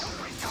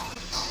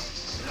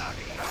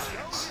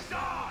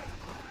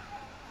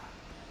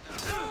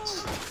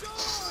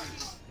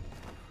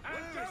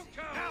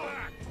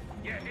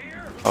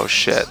 Oh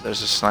shit,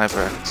 there's a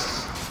sniper.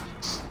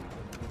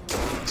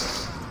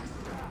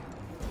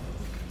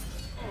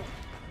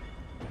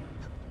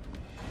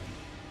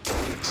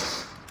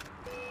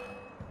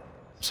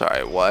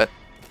 Sorry, what?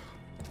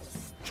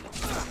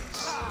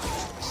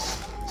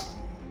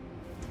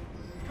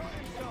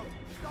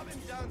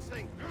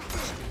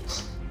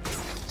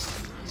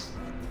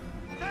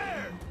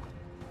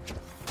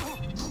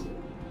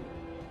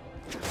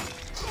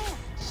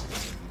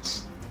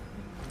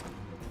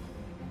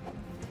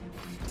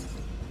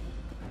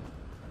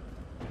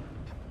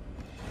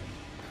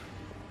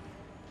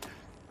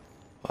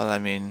 Well, I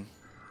mean,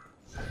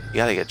 you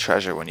gotta get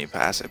treasure when you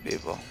pass it,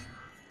 people.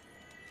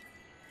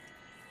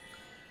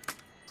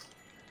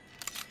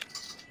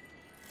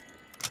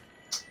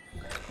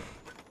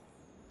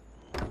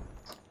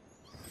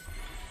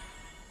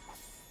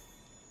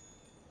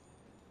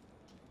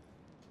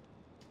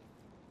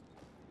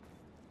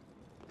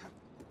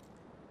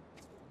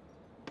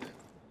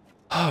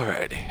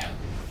 Alrighty.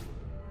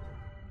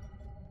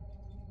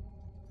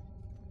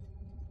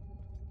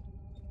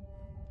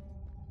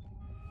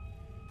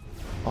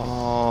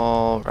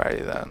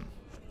 Alrighty then.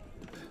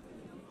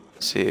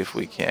 See if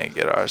we can't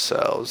get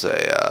ourselves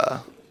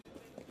a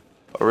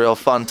real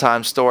fun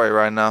time story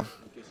right now.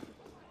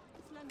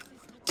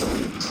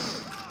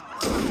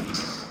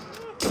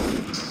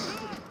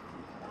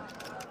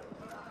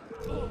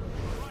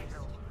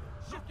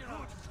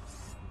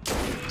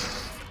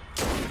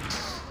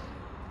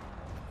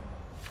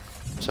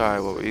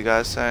 Sorry, what were you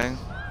guys saying?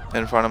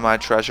 In front of my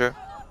treasure?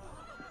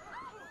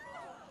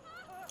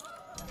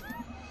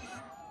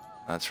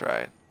 That's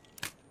right.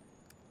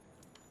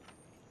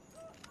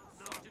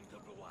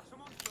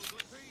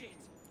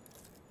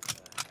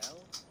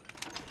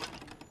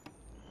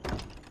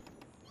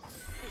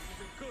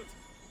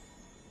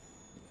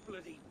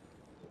 Bloody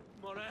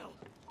Morel.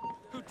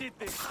 Who did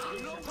this?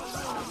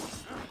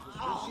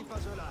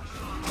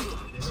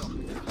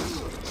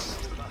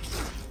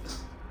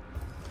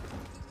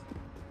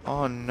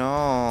 Oh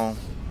no.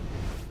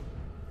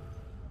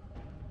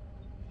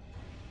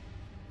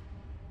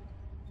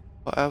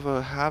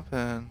 Whatever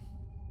happened?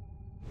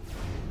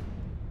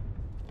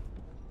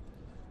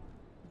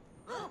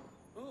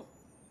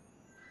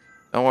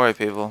 Don't worry,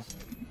 people.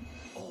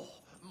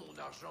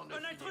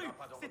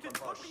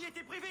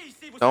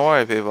 Don't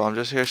worry, people. I'm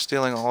just here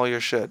stealing all your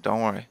shit.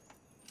 Don't worry.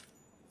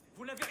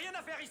 Vous n'avez rien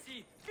à faire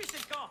ici. Fichez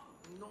le camp.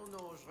 Non,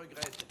 non, je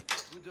regrette.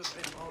 Vous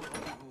devrez prendre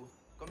rendez-vous,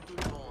 comme tout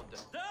le monde.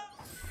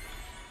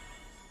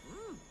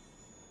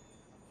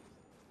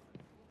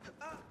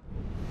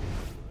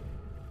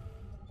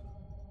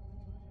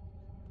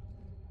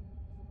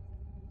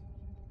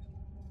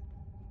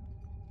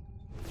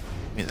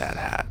 Give me that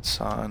hat,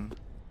 son.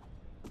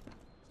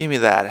 Give me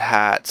that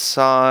hat,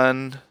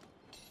 son.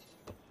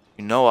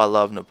 You know I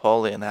love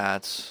Napoleon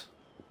hats.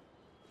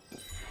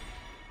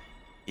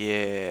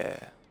 Yeah.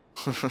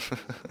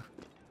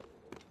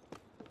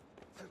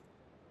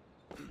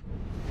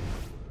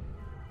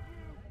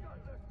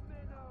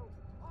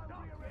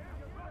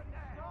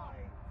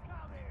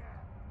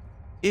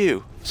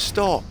 Ew,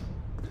 stop.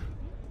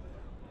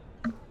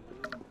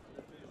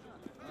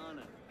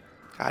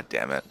 God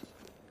damn it.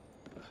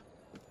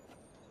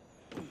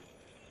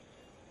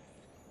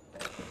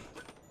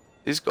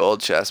 These gold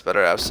chests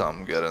better have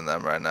something good in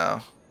them right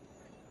now.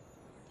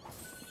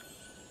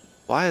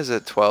 Why is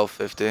it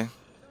 12.50?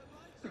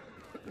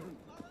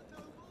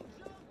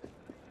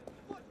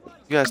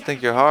 You guys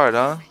think you're hard,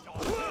 huh?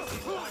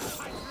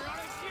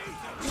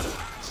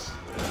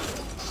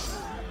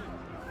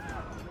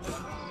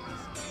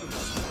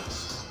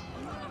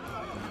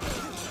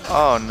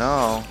 Oh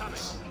no.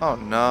 Oh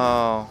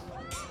no.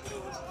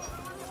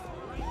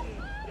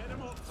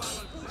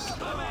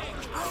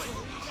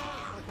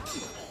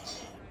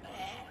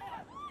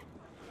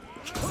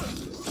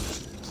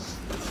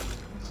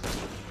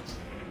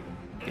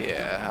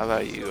 Yeah, how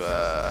about you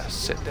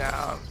sit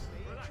down.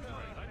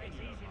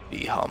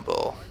 Be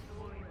humble.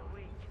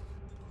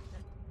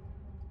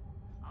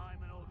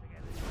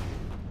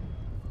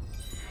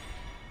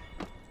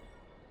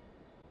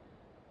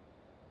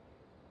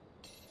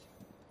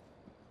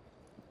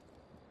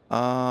 So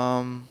a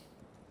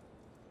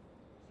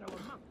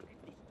monk,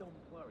 this Don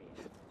Poirier,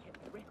 kept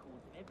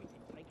records of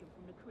everything taken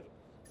from the crypt.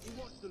 He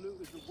watched the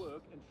looters at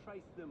work and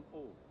traced them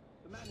all.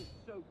 The man is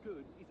so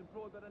good, he's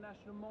employed by the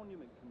National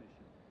Monument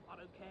Commission. I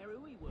don't care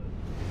who he was.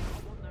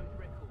 I want those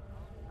records.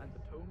 And the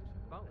tombs?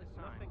 About the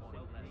time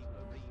World League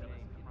were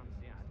renamed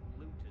Franciat,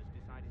 looters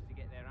decided to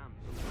get their hands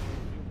on the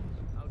humans.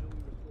 How do we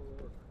restore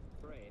order?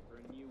 Pray for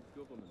a new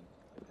government.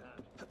 We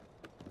can't.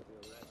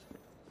 We'll rest.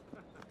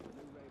 The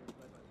new raiders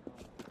led by the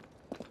Commons.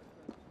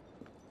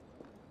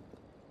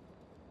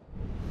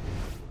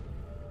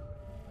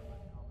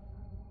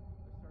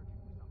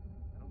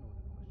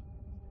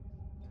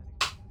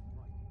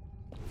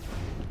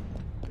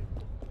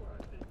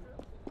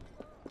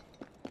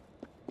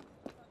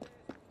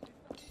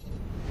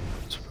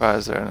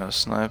 Surprised there are no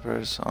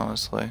snipers,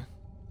 honestly.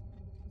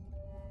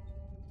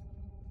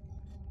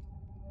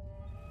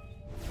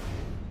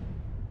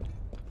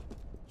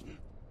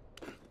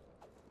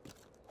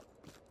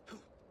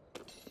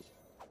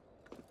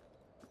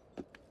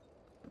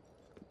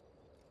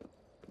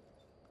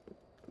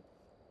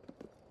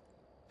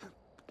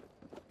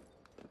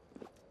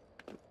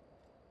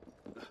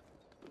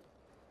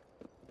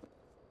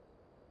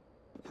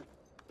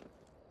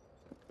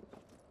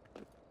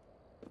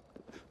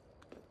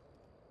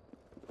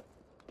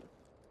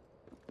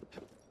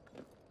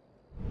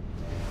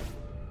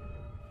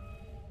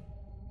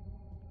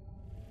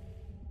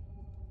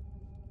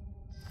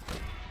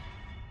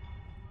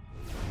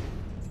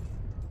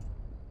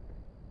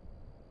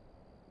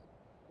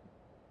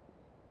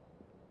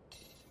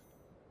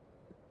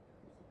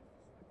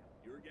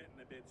 You're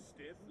getting a bit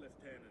stiff,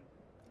 Lieutenant.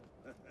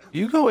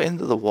 You go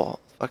into the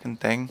wall, fucking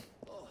thing.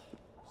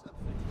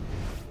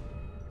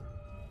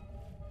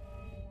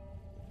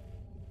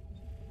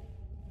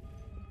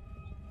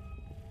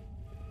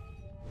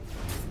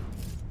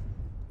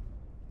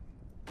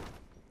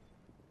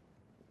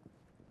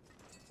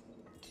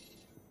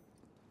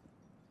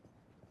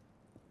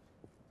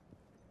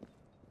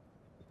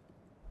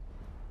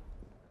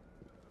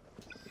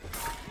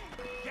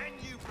 Can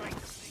you break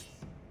the sea?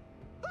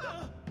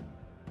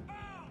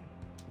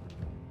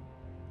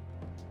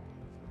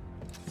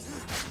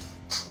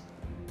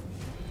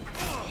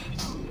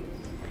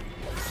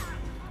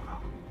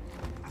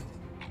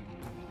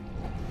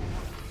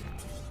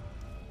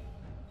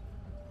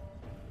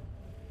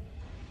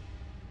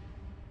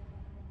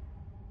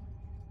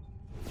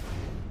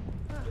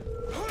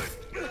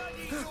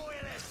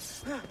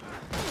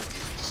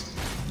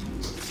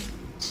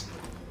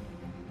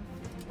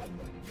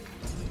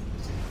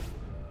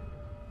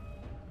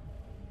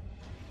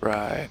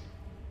 Right.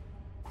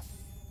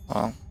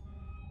 Well,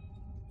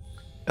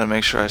 gotta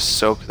make sure I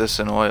soak this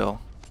in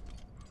oil.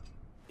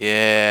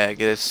 Yeah,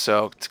 get it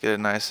soaked. Get it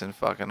nice and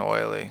fucking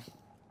oily.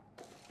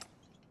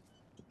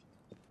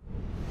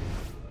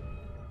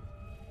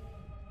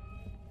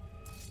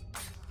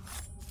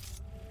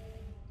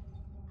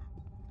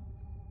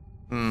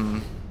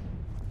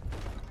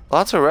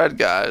 Lots of red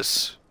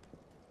guys.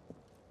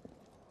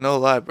 No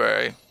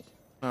library.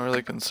 Not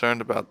really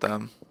concerned about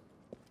them.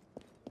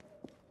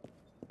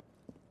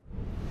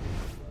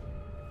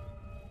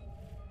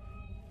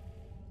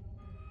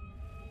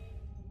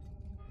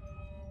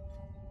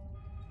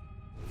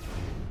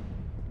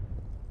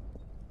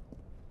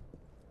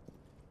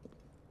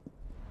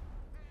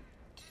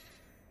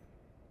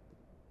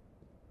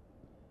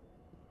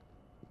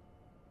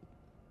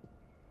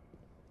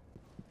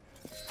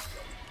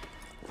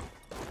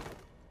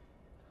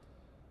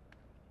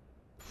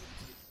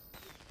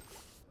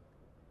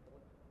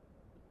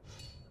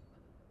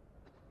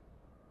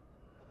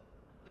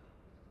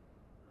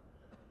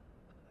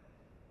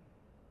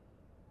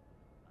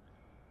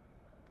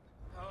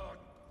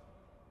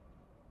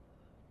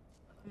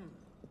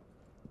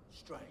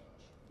 Strange.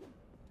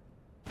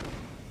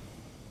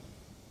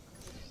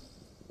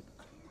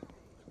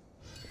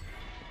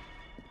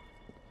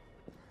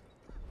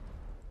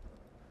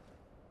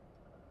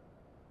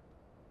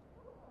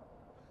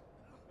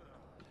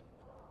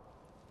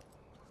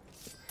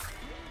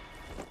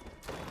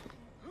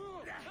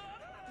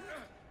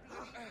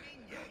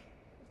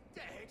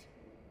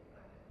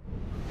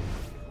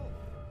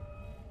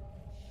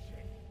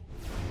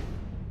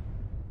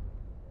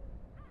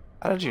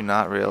 How did you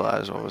not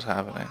realize what was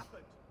happening?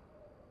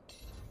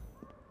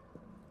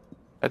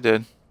 I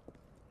did.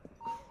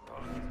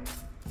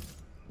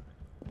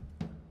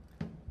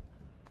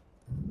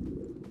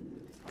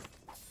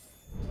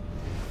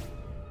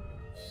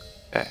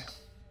 Okay.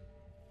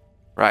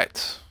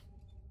 Right.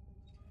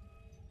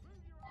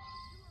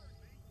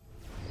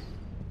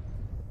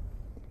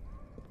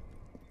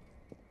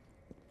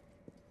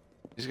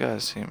 These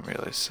guys seem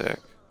really sick.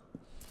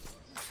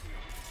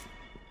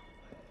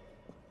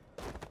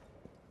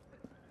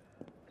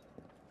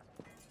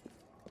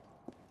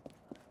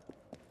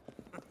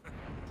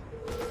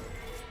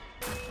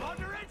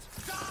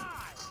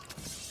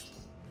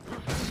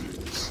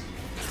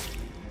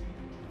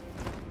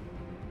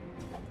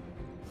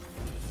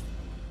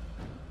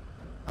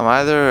 I'm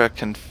either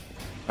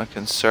a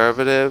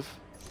conservative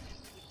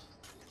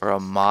or a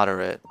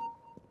moderate.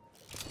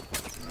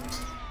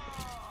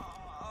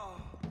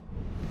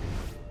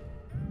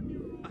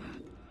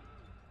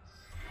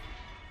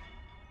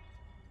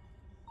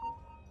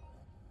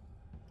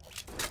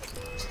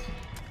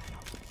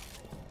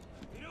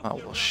 Oh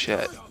well,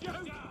 shit.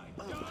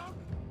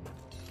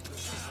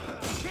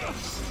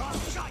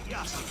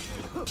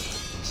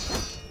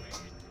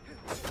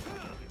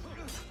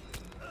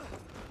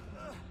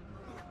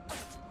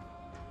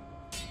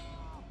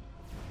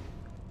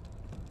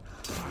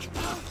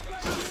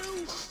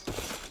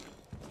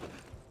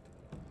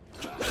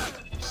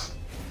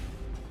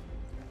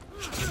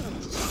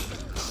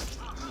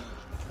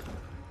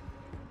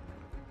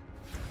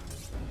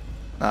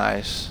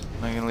 Nice.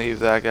 I can leave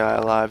that guy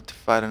alive to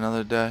fight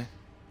another day.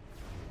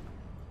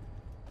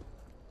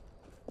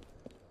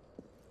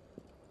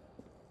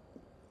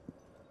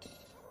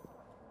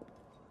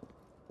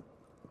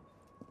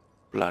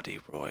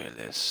 Bloody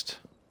royalist.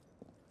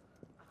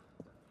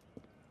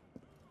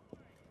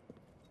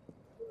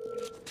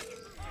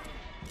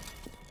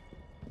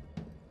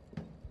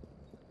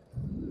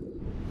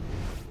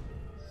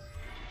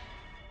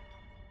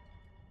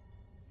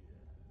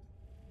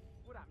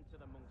 What happened to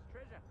the monk's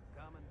treasure?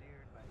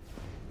 Commandeered by of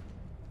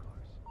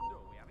course. So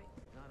we have it.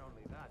 Not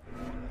only that,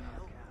 but it's in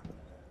our camp.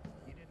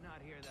 You did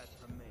not hear that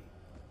from me,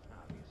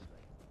 obviously.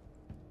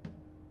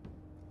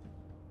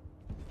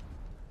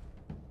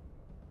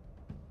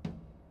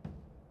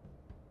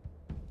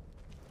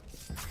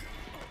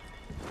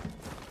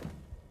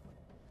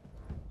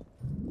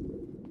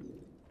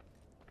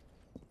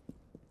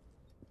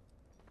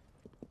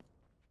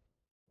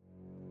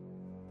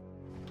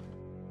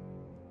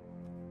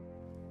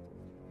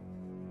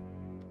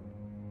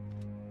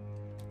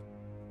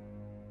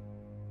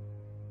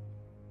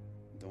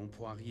 Don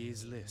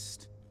Poirier's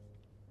list.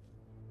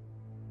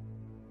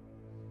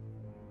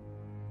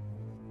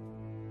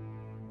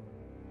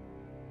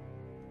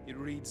 It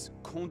reads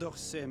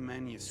Condorcet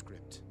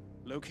manuscript,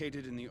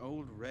 located in the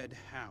old red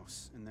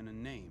house, and then a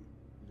name,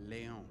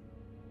 Léon.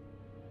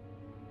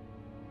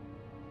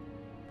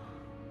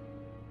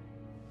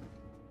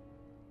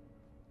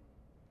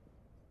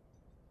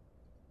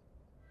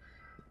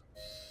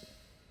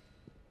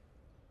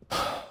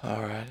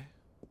 Alrighty.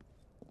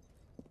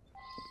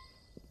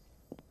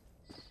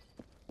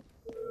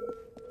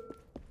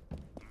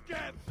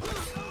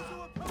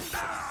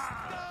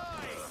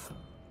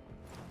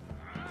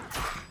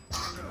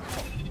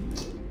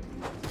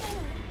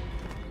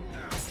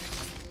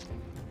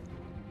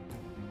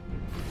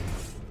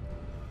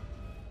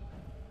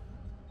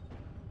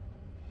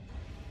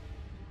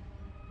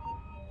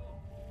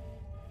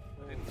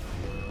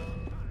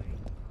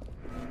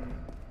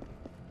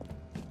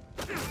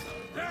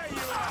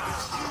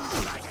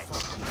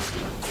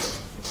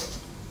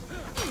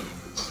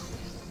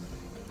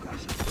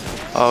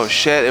 Oh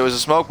shit, it was a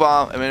smoke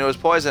bomb. I mean, it was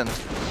poison.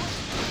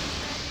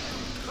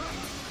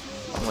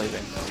 I'm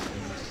leaving.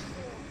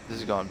 This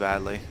is going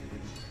badly.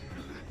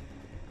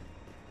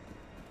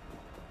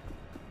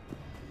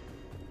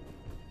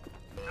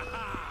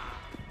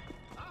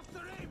 After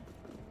him!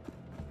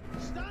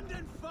 Stand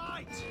and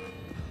fight!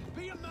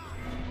 Be a man!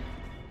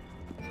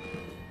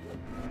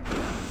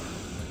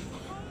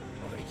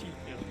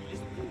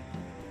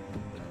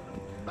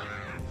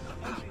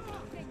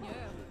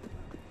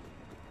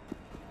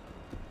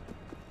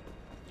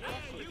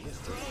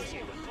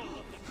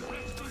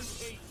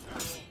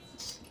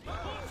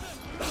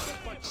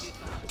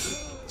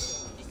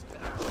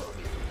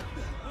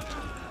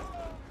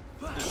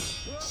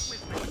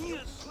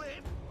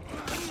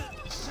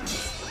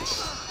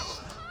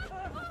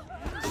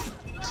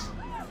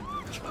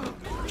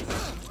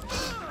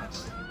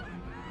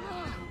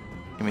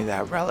 Give me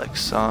that relic,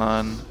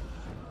 son.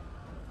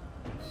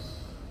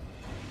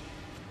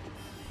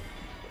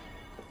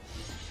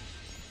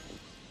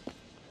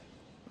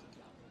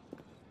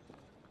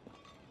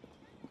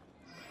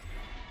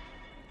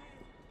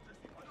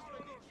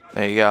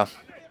 There you go.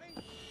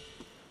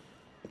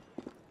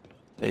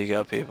 There you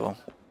go, people.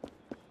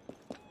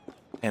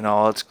 In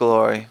all its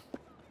glory.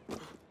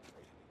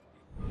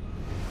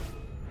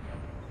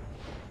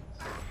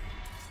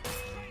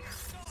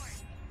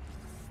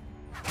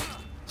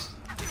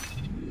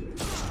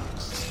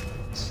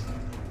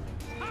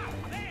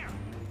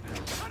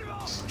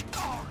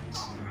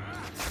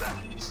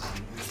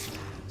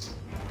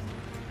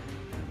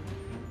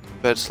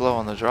 Bit slow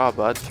on the draw,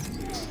 bud.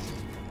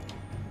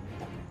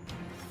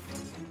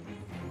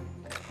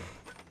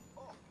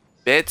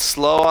 Bit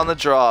slow on the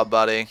draw,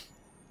 buddy.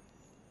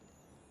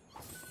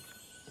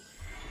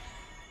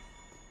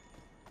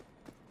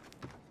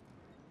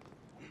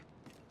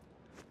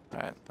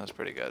 Alright, that's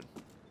pretty good.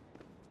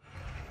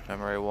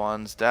 Memory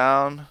 1's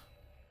down.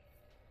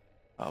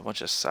 Oh, a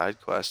bunch of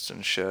side quests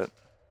and shit.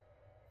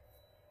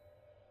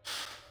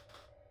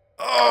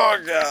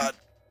 Oh, God.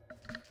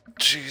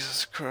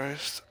 Jesus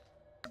Christ.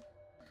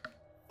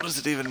 What does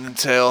it even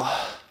entail?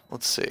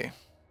 Let's see.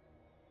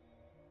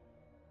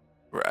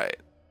 Right.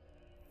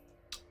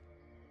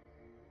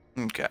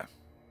 Okay. Did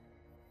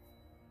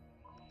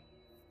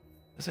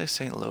I say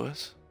St.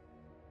 Louis?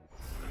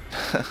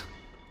 I'm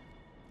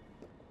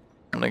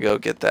gonna go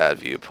get that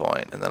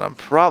viewpoint, and then I'm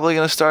probably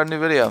gonna start a new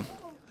video.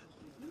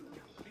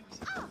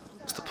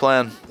 What's the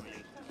plan?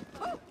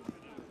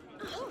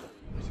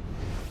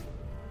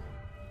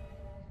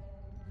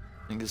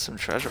 And get some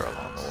treasure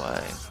along the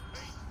way.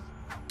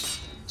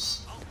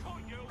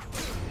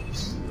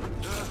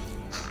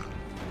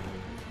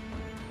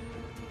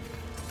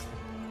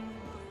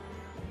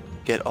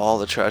 Get all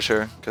the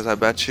treasure, because I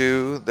bet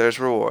you there's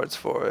rewards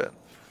for it.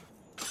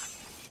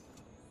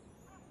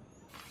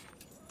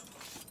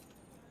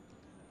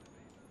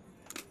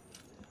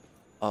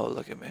 Oh,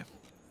 look at me.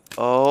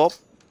 Oh.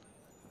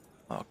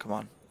 Oh, come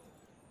on.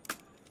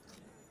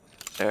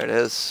 There it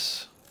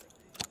is.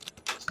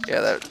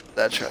 Yeah,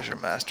 that treasure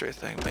mastery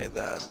thing made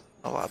that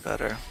a lot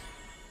better.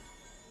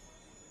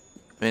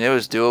 I mean, it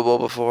was doable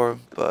before,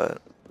 but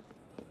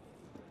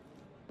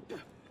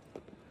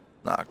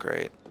not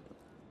great.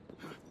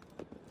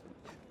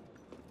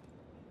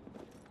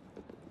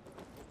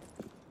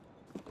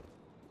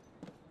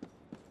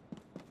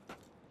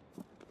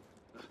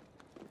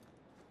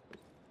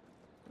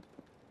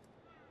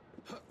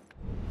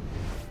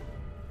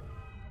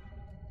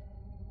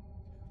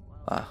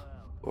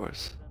 Of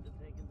course.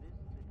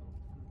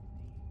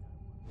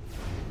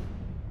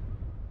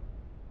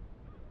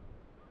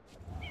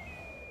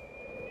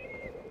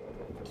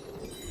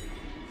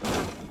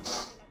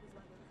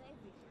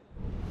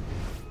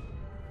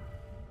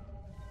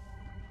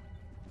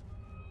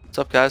 What's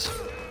up, guys?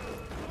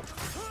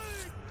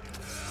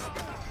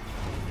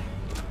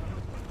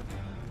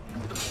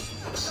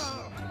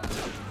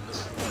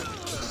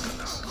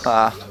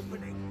 Ah.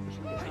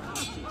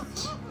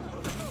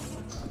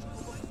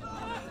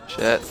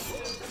 Shit.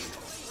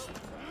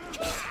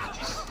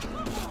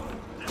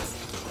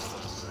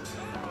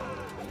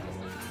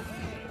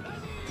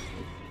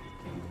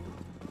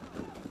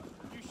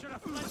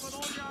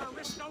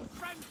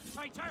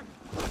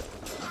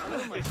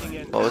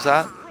 What was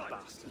that?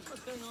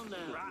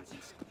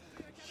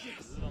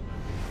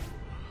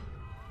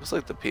 Looks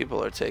like the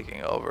people are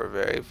taking over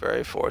very,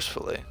 very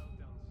forcefully.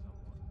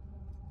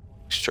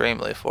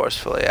 Extremely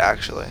forcefully,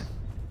 actually.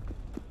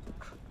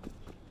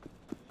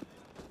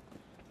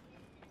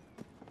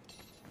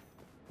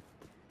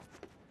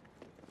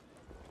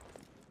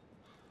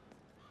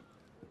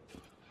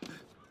 You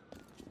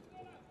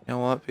know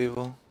what,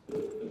 people?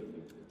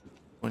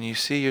 When you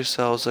see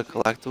yourselves a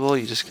collectible,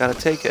 you just gotta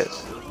take it.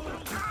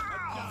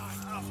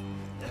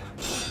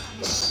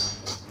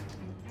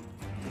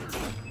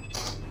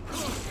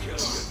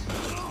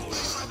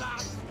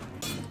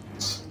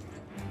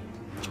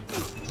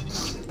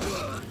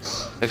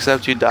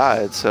 Except you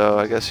died, so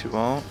I guess you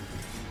won't.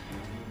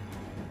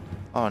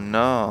 Oh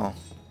no.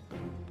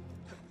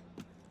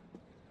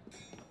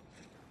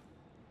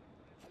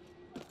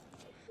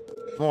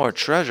 More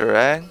treasure,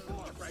 eh?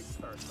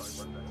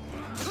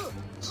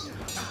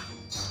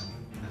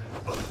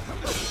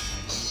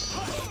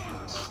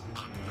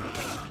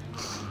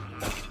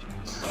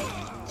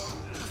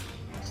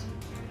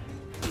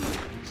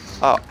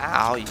 Oh,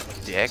 ow, you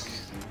dick.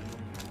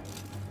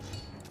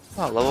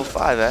 Oh, level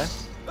 5, eh?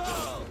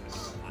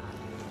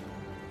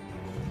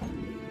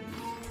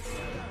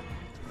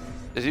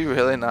 Did you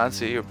really not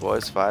see your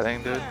boys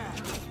fighting, dude?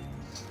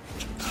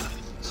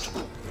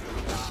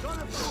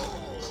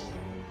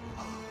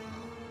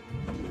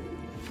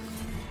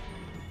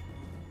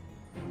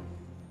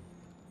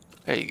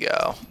 There you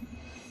go.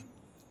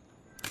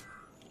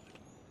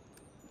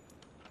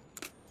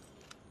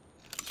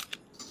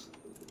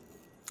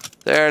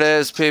 There it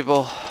is,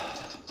 people.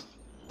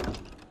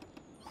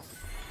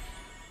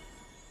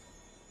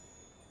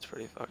 It's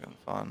pretty fucking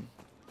fun,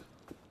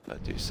 if I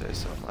do say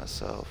so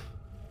myself.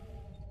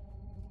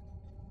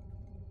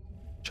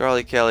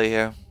 Charlie Kelly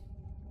here.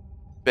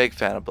 Big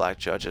fan of black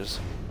judges.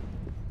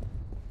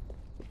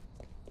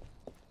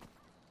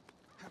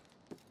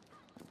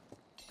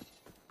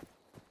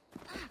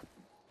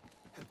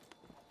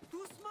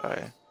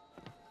 Sorry.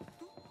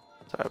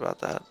 Sorry about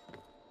that.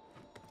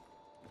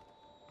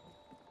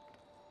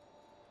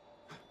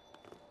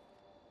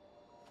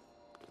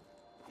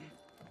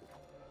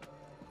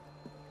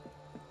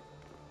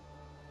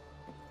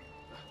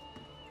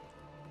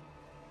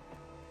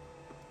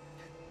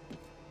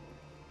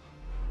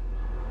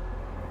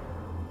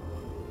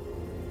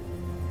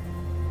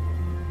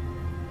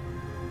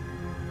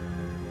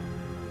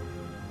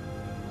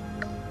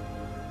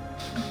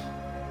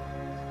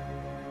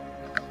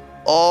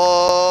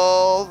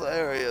 All the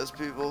areas,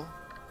 people.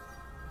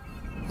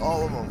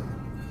 All of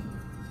them.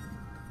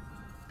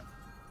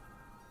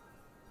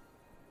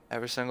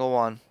 Every single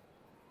one.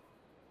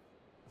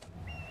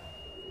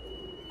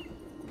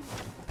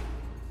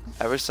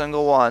 Every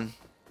single one.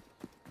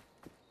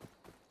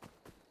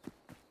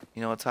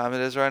 You know what time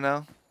it is right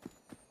now?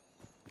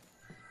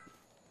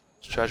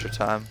 It's treasure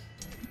time.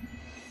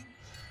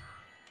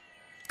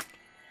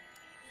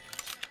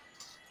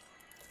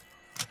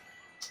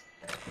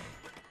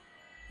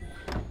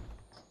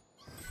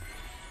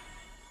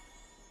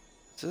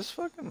 Is this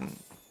fucking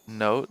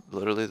note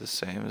literally the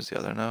same as the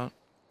other note?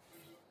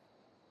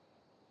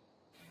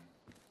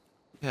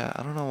 Yeah,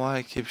 I don't know why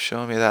it keeps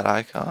showing me that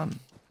icon,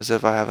 as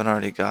if I haven't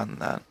already gotten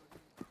that.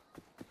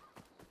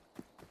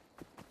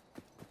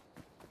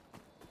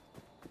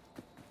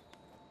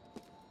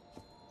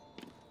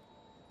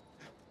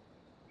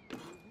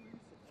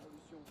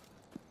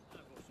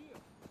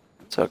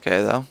 It's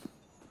okay though.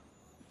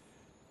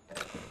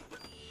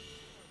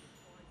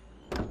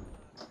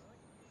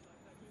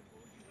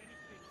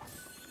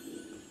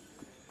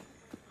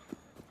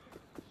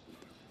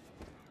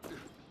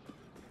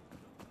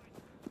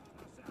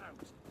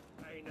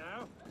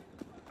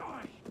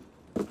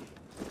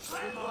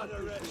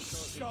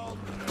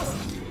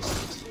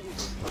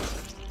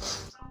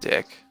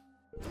 Dick.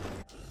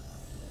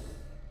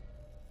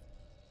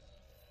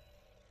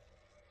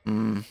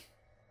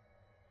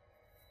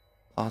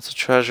 Lots of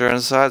treasure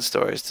and side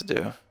stories to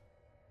do.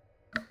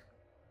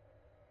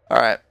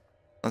 Alright.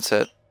 That's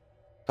it.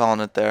 Calling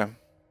it there.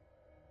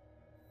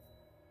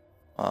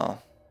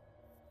 Well.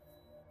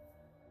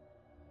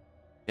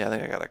 Yeah, I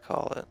think I gotta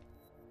call it.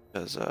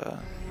 Because,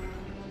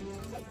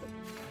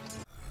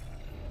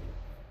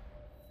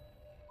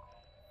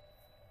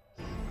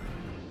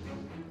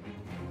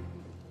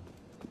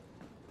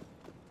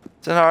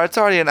 It's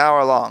already an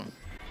hour long.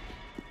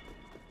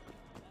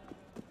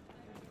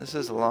 This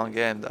is a long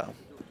game, though.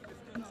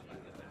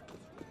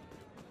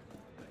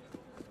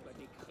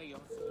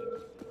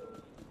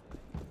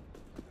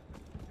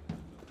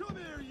 Come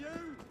here,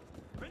 you!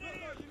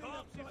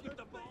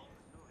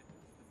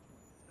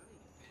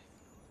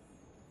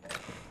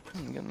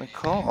 I'm getting a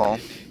call on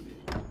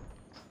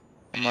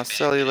my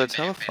cellular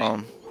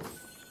telephone.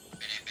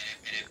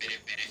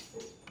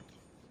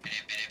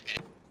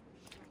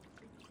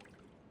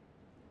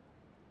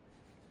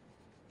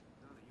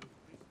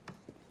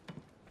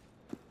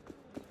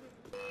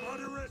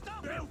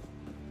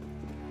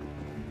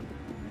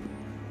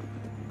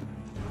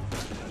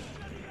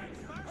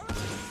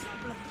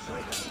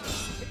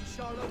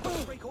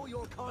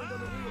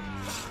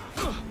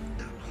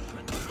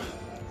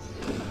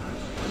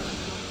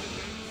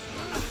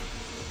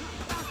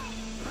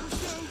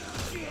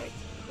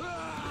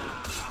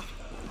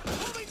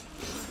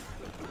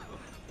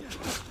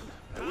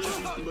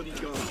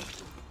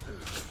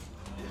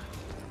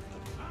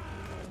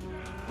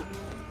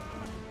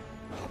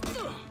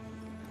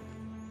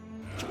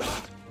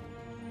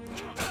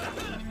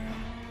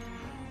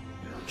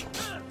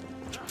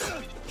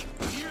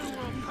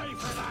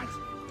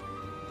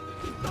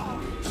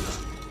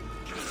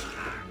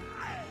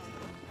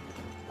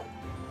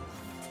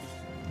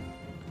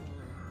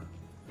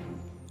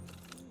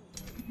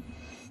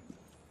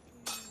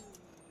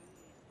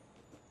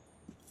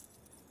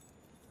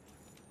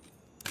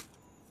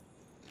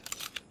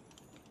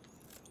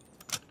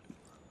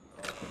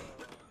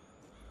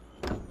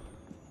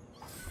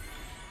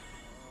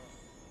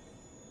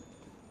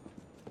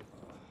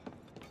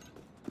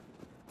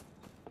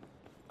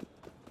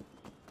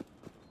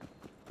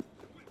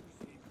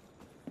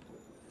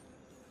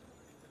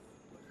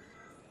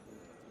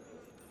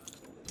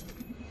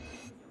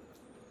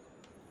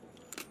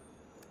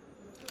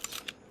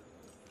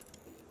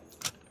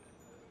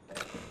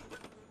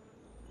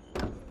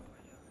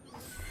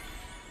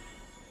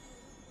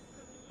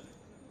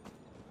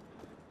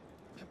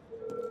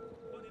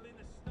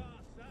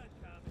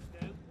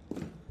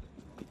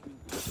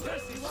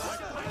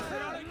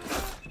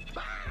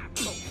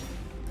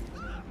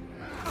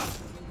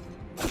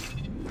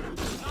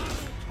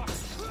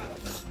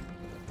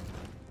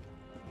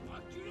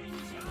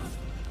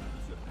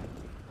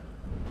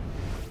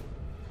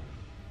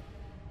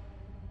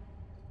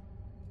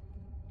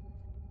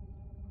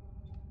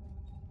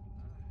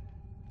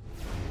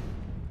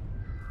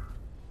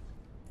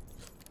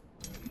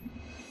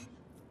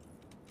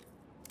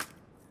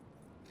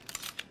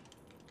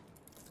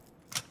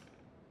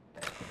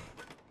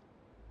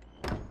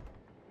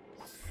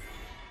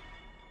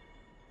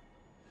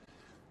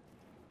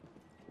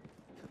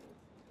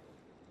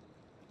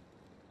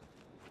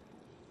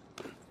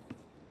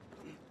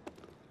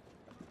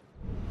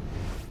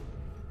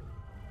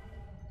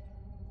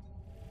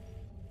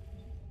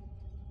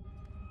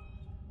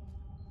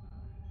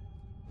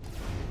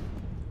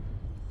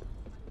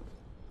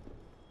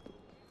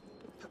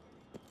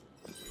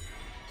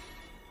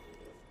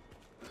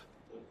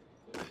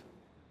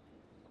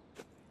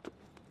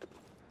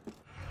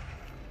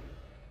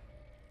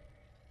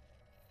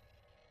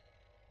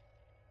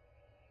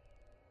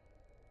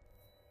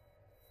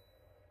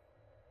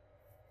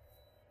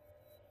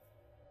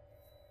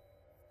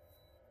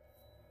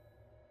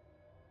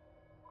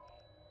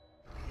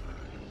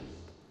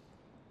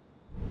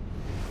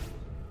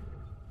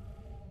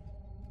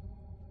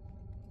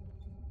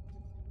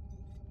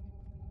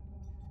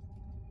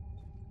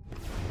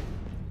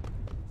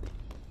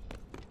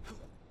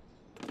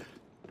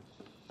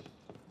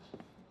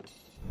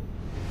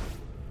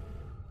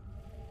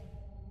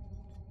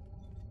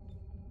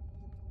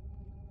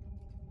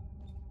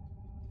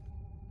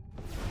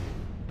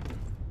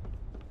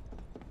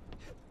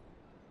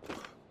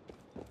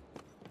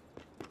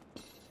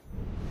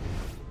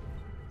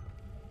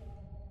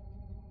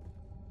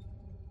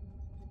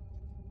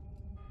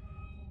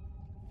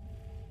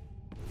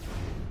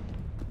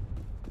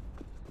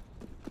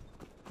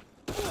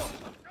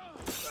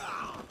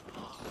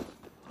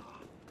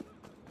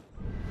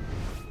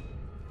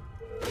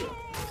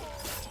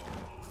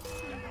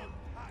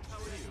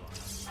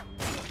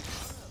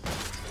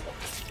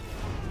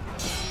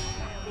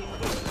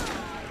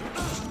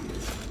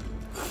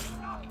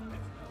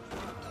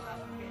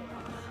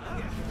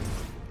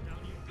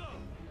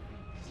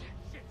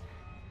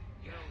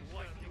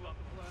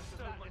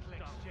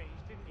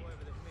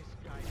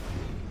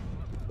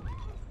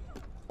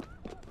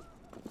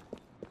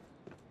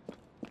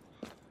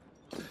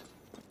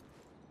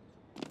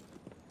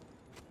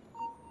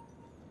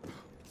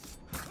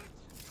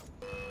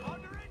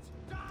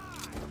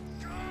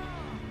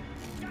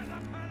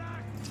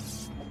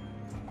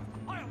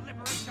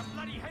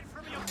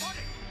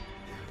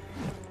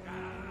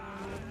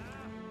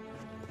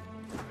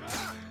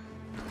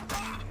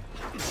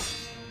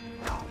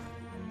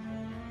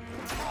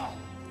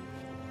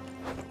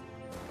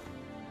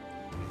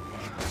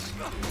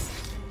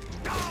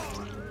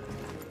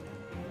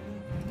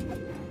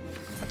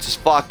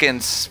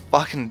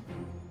 Fucking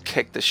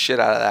kicked the shit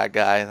out of that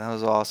guy. That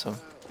was awesome.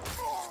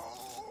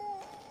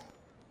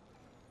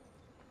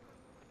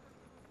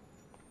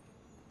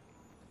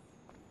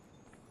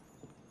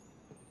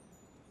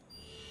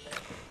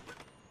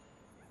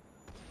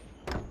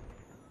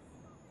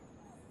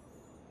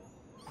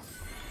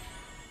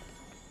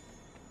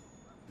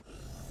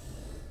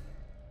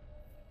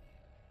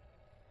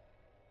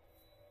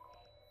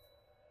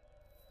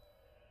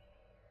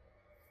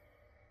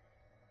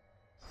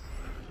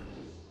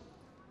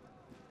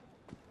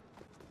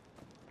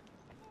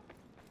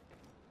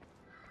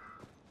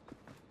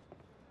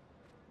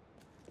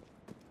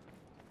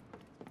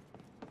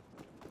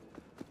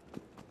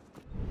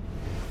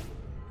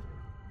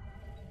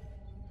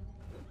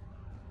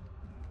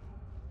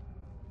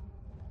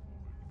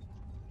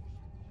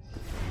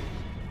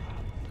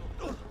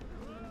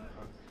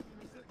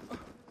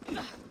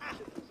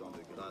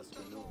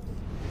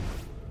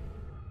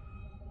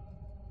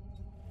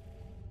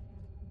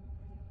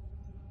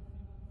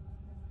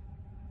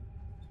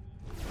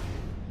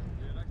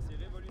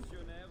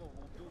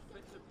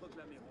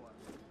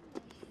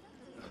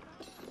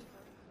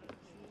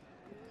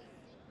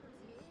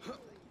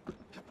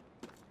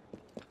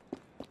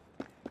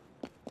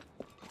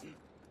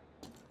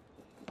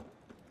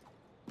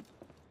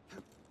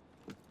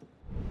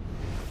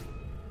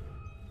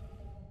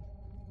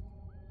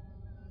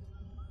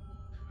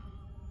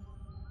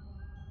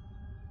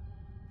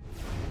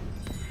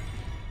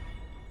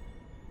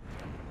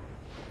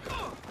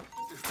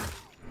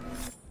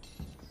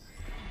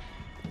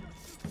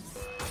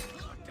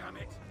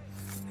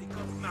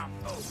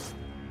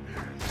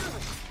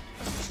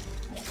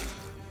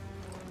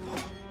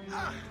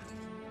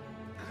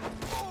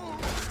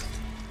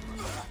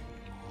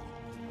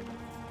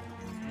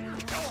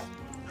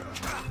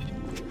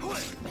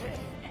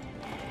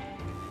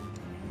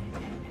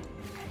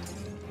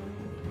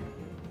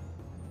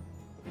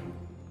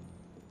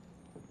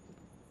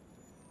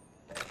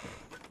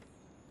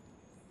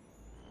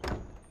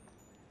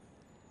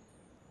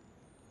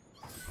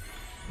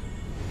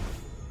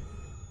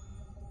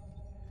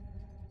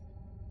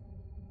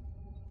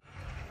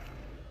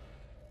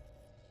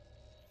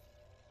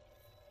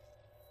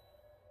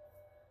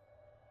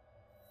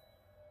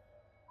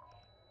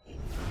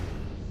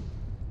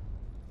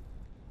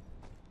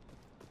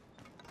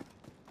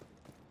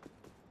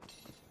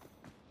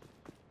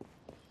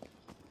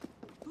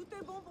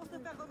 C'est bon pour se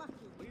faire remarquer.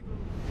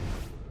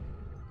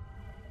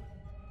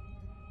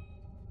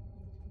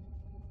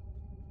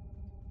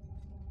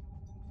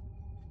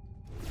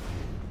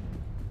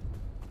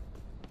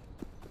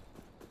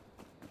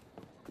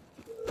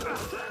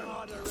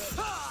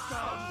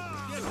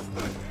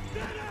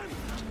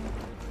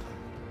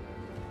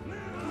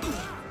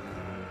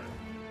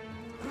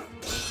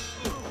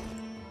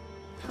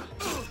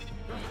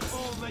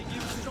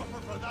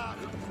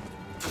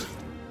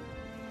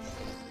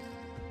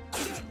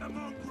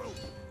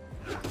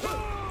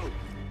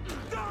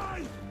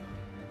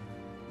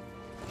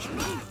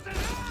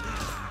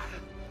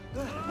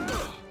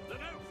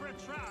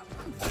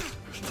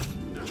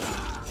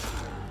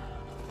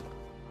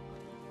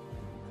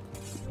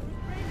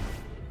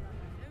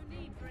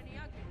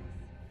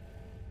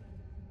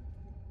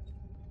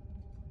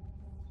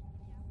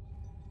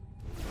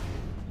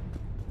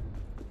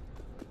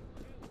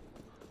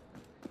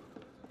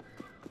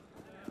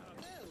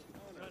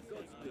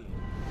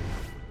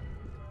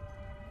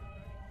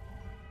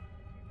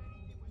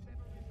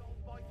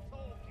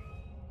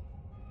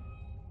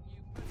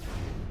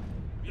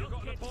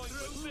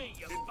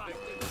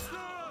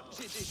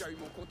 J'ai déjà eu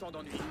mon compte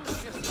d'ennui.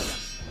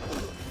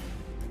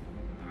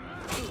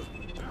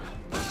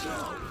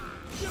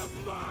 You're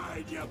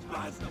mine, you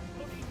bastard!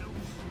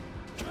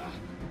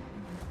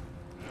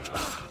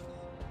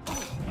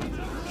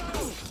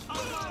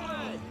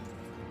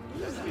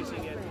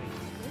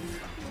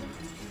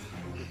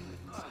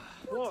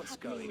 What's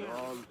going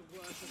on?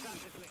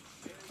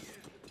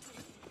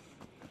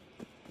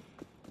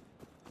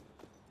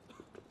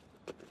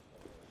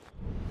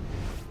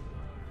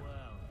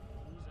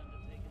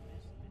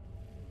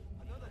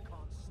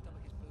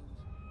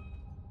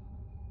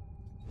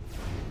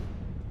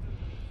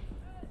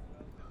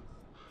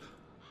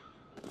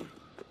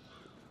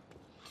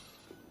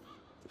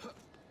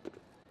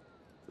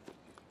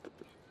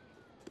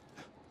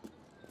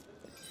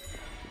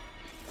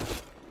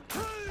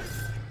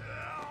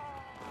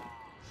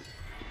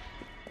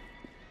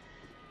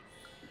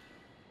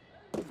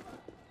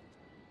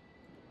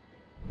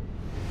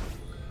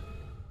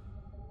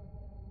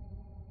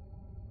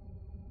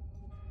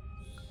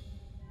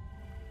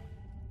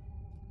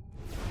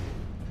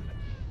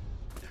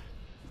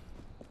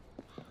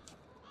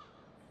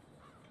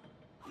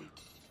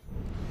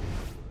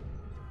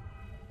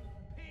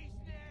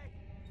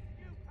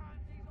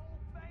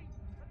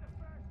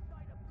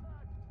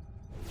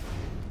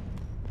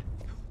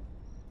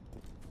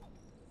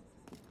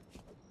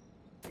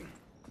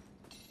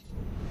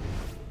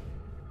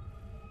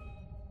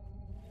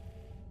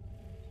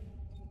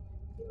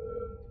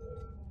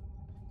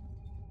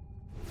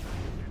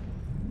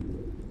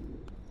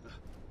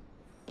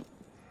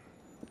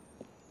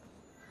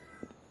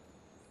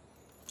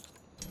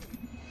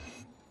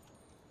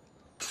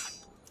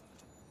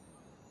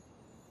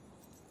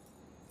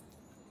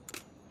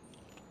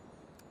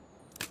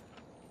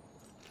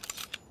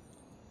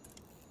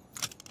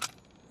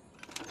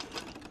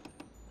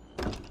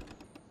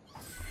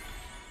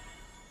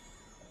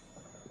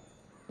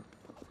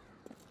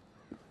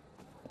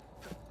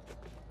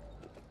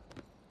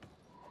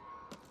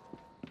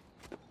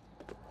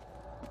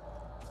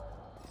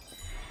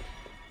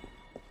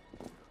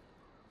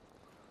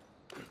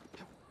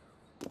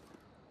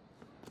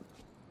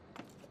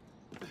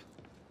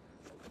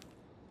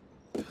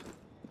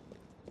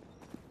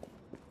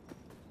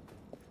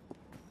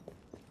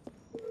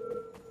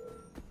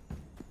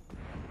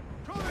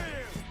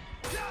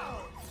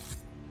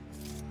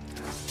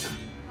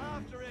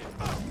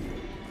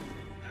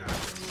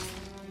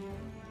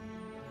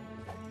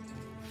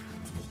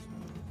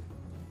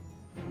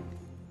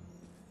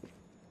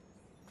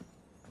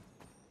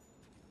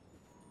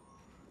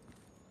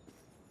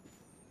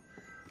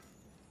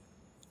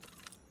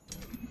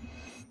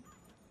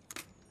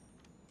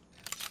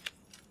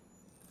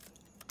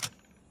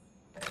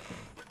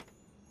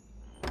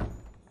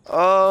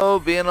 Oh,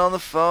 being on the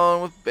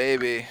phone with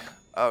baby.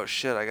 Oh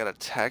shit, I got a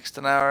text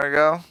an hour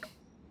ago.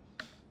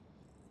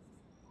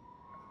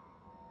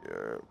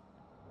 Yeah.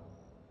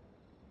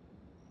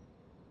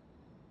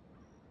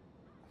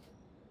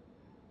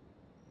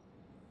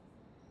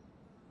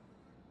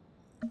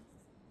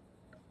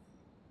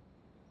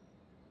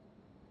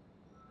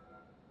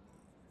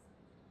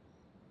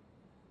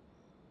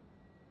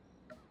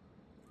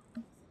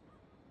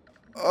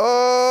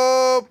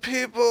 Oh,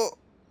 people.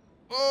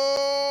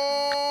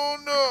 Oh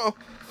no.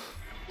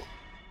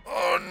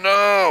 Oh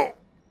no.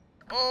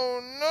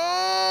 Oh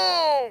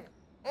no.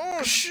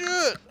 Oh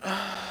shit.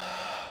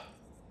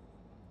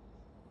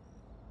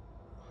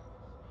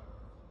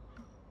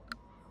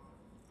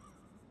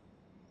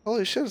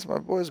 Holy shit, it's my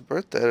boy's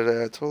birthday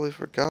today. I totally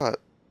forgot.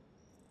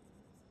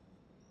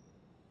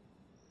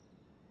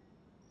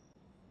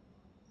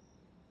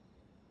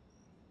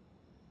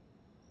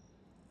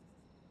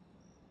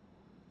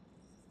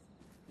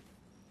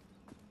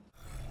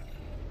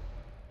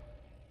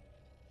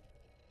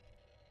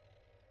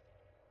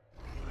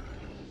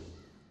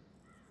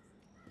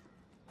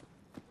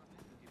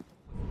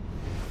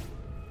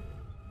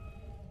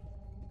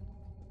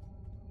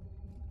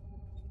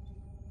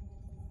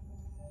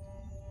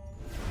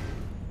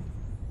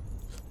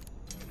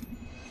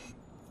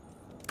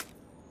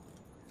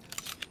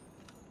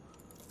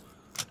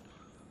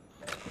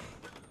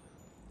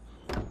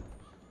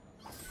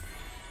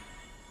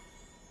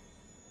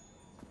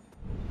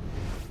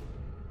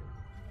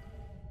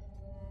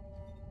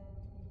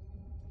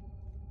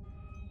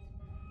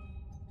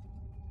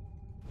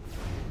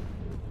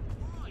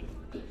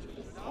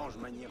 Étrange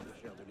manière de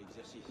faire de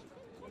l'exercice.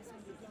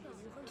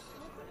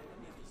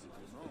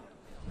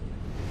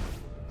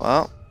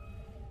 Well,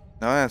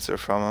 no answer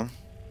from him.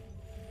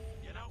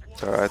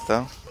 It's alright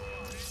though.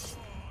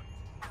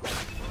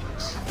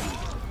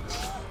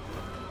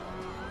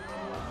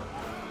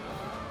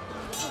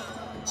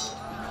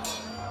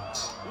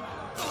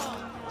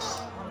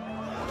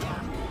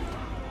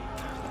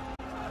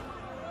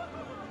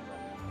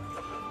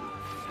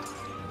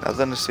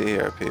 Nothing to see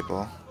here,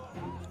 people.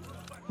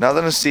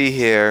 Nothing to see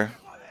here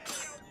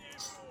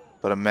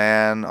but a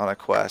man on a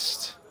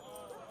quest.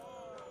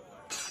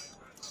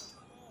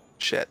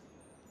 Shit.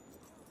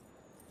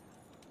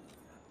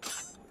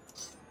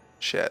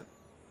 Shit.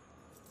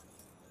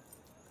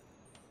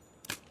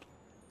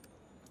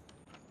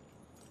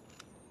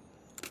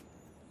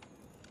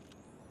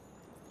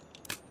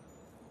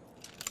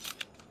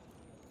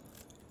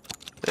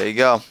 There you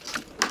go.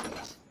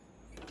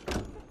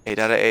 8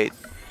 out of 8.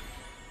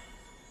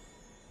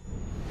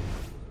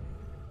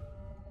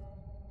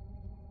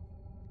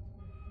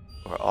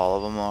 Or all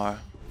of them are.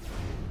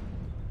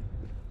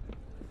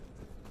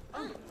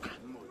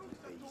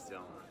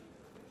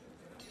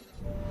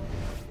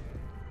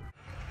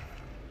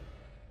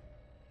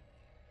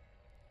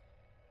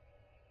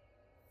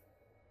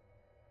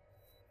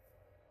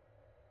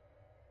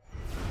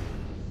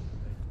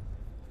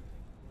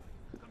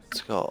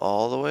 Let's go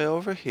all the way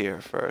over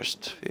here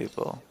first,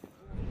 people.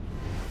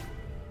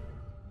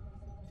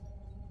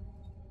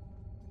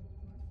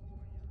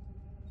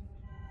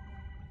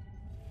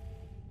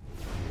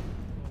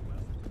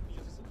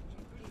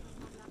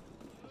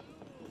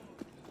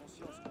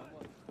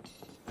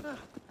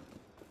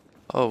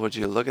 Oh, would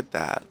you look at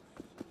that?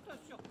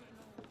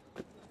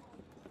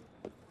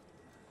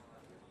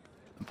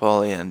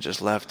 Napoleon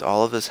just left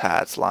all of his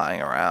hats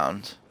lying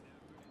around.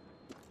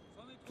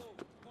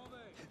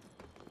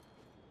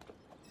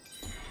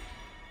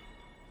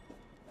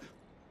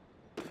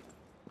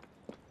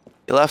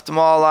 You left them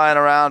all lying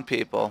around,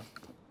 people.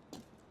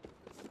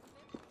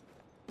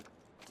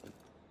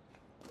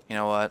 You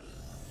know what?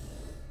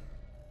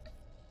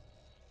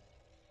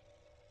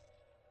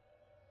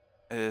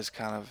 It is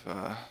kind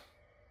of,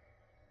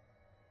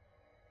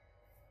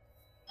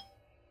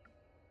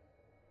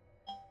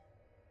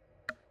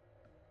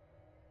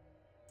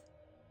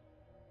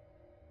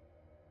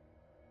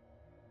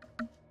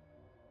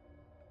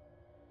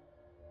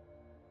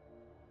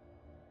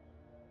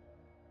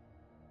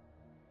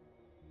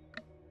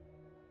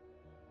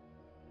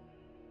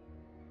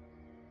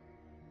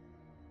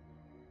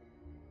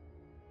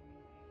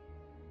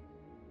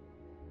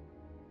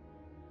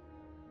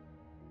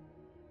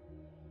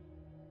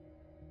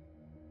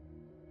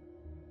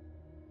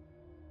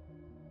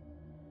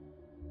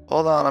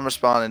 Hold on, I'm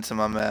responding to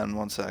my man.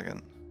 1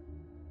 second.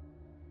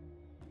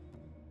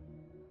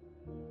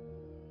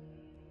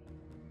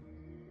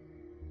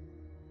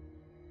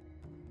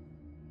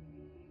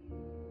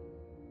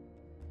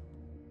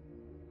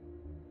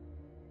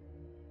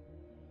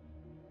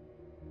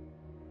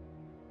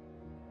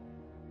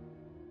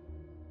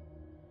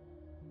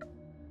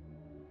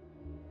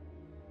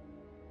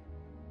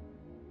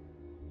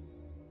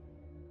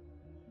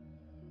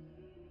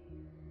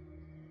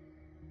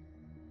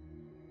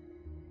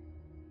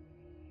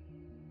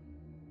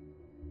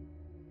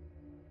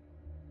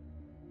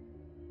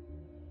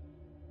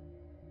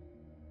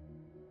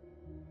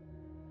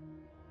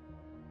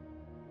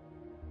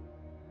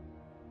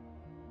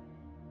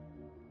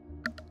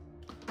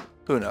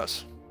 Who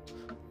knows?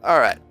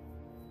 Alright.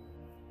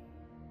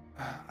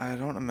 I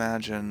don't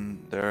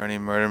imagine there are any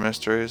murder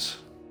mysteries.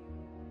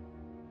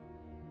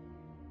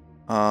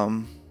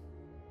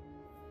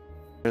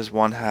 There's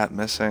one hat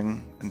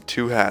missing and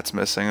 2 hats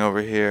missing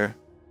over here.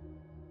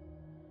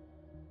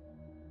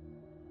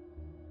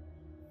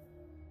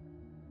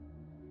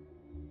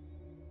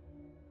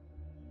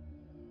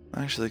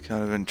 I'm actually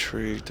kind of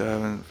intrigued. I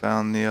haven't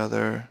found the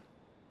other.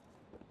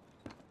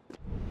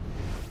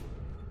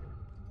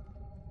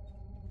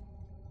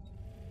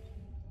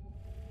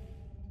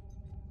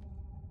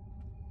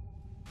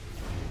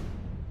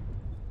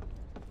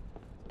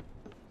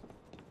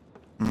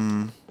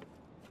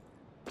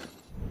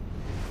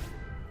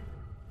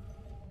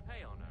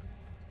 Hey on her.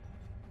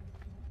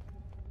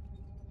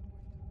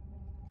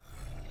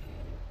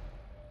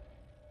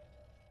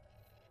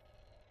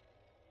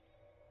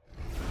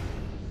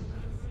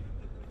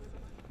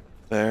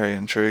 Very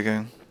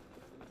intriguing.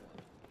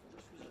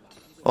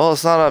 Well,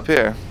 it's not up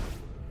here.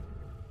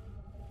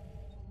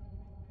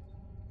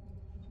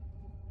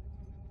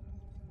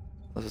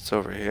 Unless it's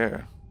over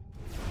here.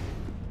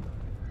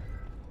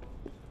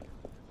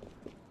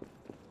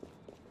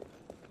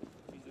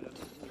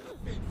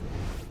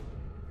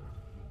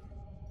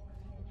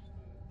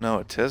 No,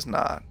 it is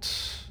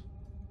not.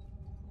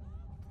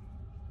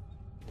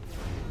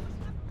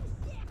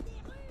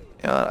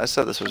 You know, I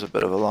said this was a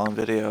bit of a long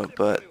video,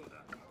 but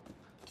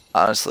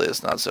honestly,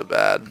 it's not so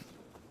bad.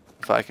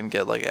 If I can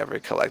get like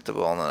every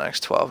collectible in the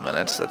next 12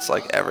 minutes, that's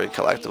like every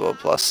collectible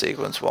plus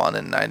sequence 1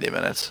 in 90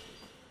 minutes.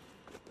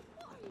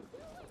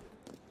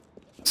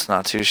 It's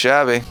not too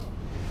shabby.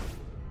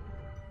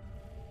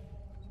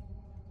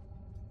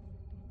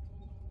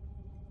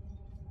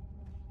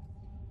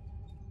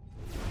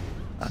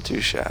 Not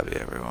too shabby,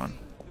 everyone.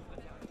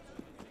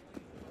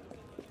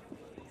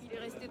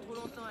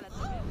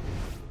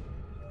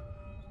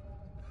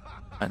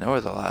 I know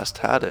where the last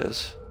hat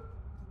is.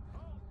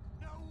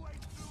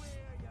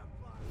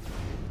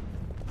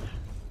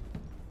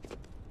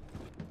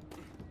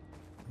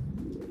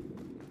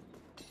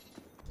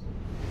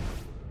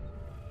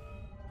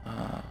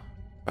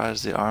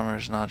 Surprised the armor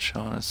is not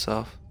showing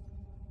itself.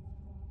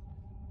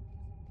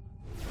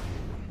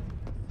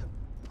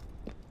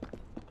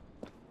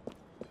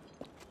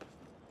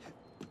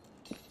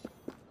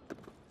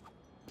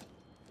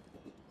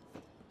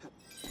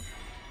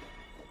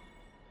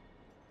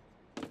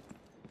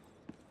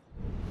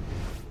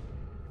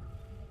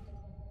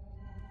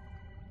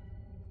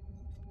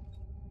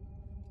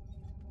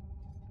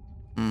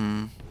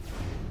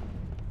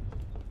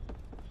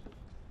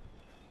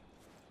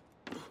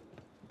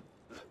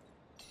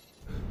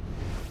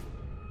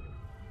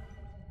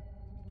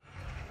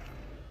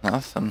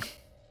 Nothing.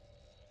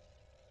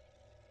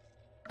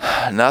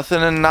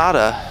 Nothing and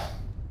nada.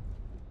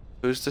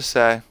 Who's to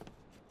say?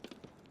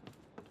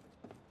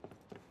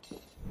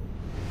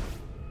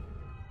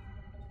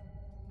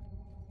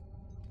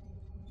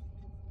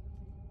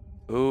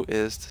 Who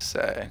is to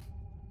say?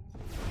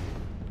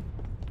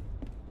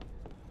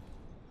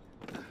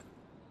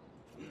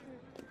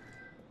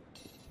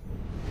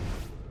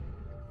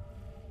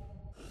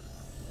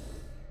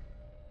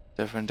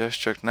 Different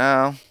district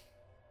now.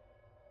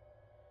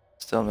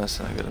 Still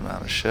missing a good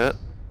amount of shit.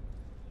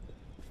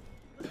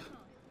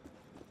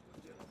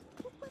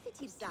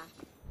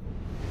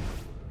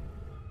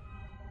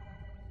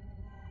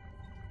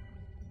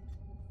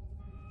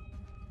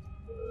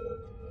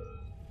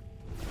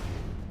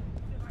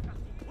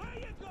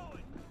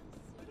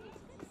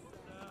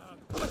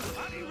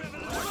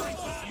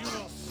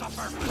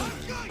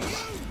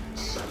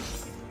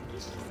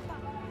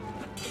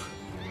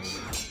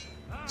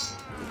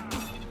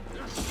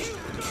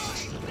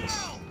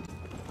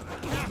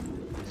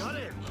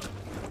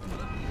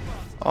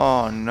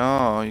 Oh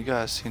no, you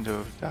guys seem to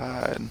have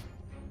died.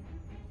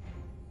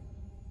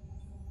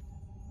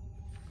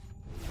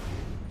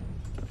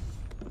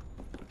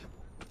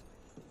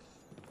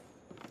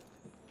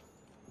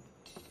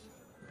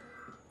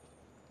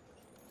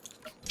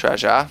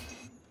 Treasure.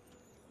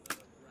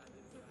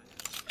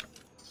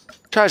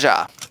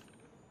 Treasure.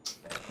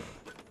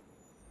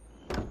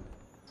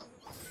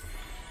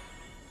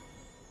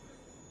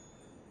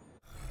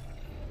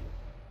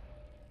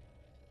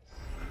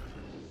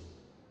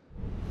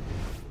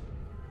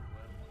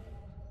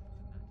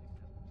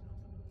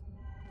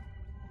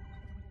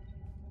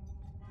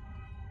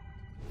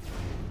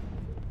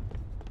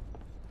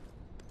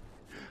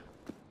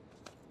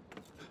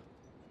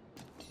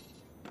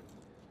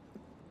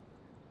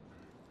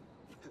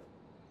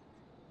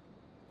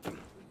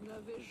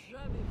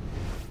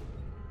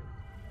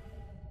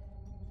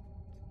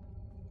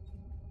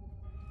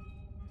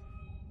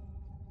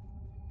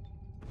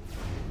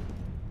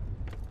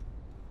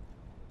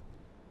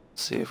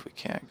 See if we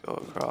can't go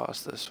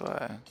across this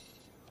way.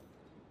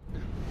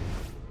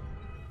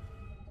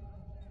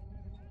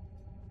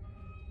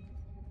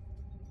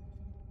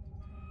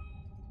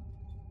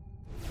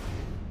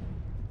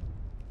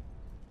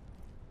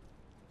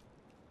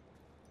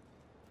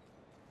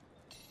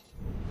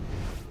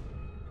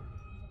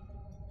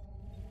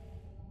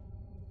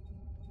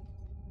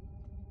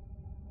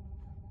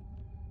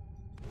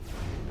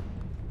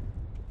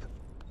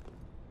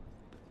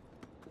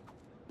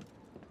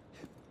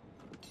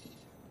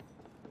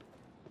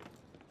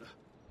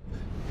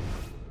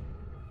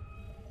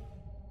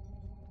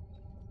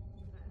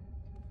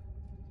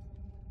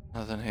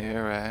 Nothing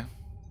here, right?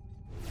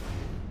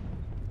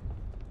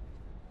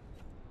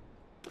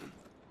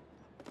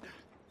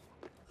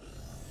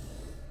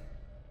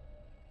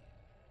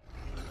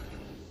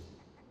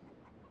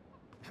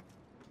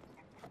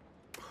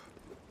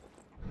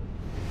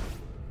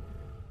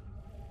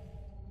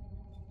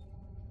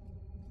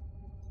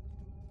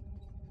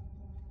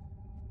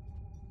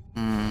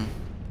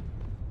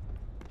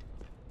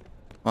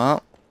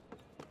 Well.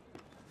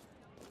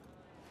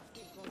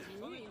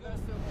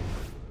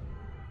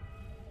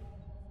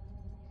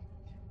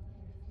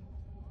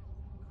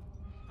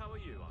 How are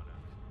you, Anna?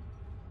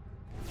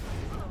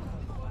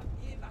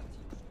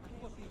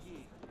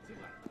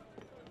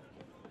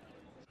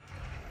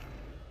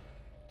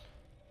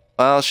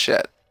 Well,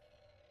 shit.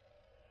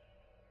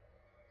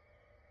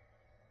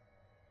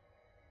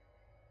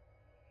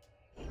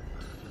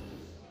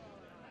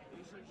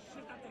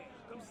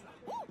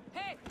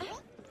 Hey!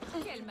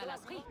 Quel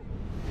malasserie!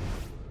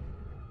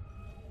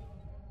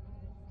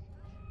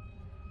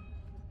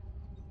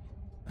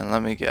 And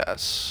let me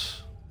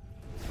guess.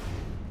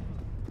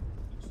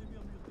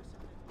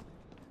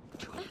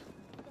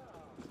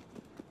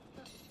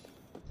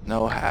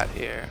 No hat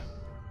here.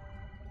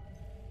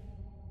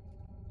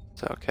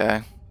 It's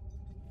okay.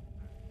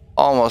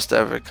 Almost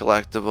every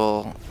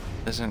collectible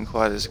isn't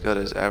quite as good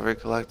as every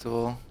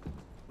collectible.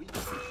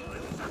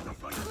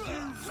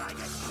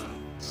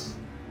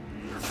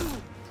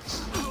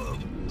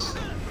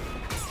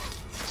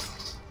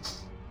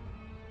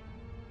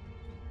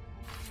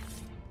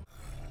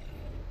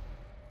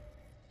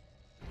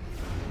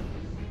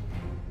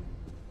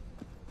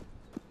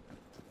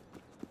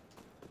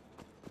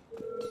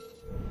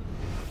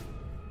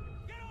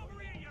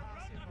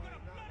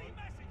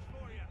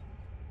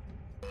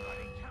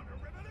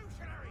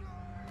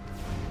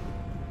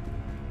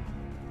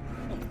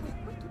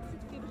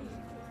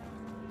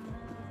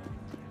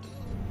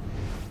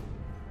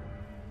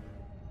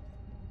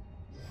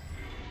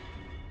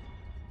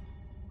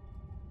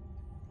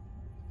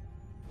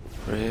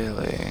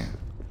 Really?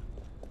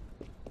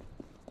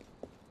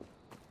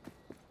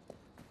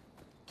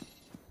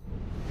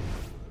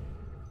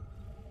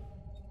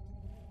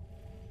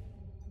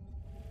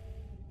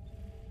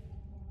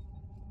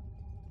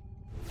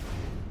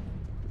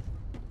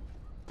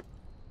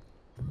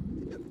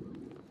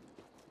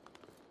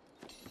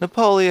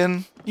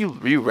 Napoleon,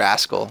 you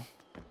rascal.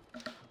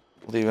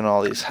 Leaving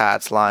all these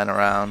hats lying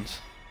around.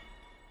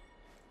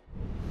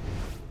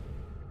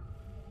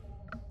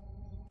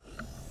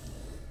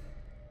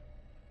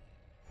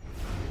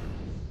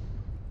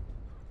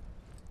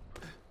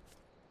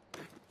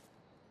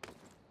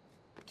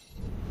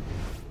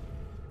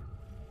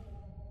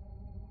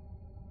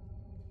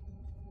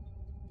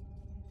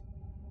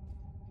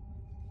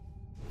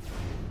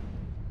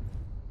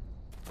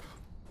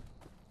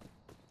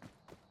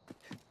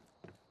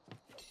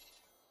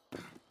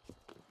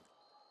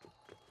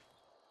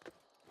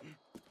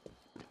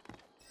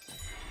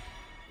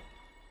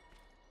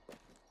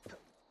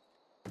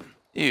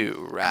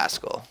 You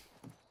rascal.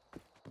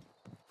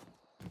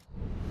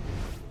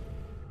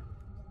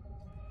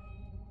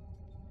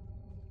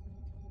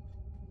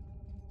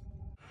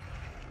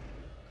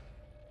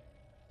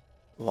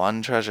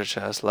 One treasure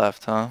chest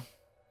left, huh?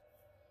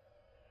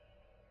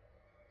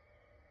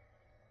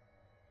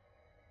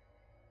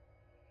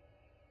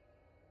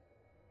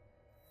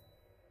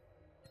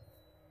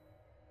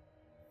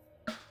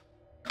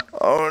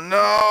 Oh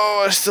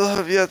no, I still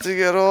have yet to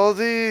get all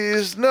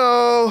these.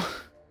 No.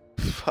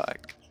 Fuck.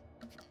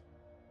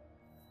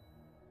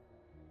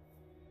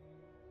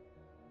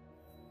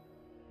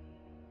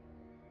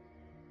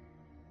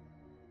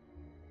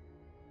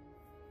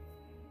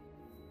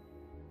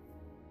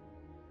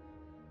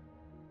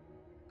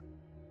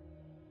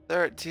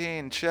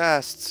 $13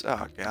 chests.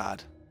 Oh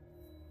god.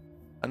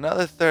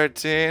 Another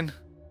 13.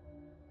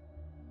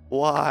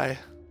 Why?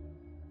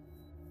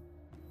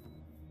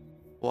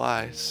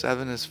 Why?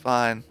 7 is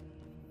fine.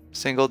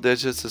 Single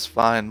digits is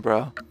fine,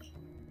 bro.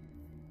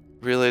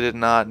 Really did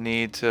not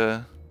need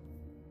to.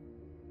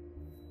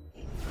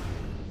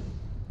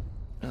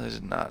 Really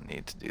did not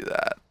need to do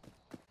that.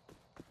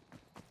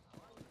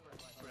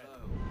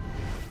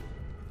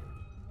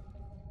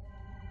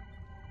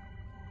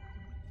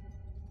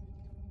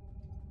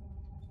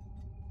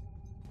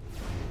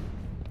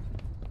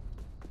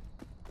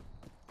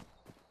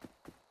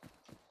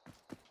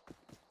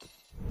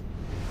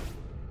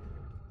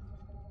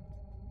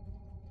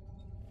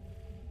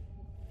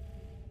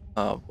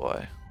 Oh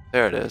boy.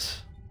 There it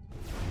is.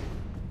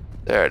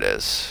 There it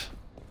is.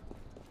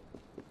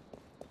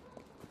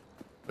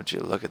 Would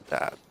you look at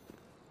that?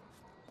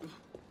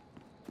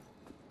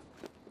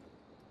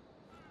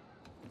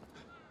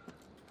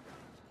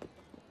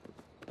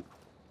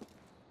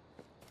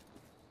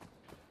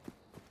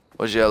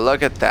 Would you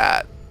look at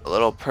that? A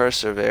little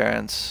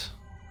perseverance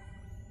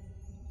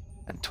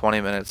and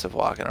 20 minutes of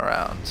walking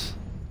around.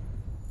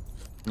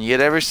 And you get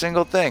every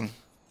single thing.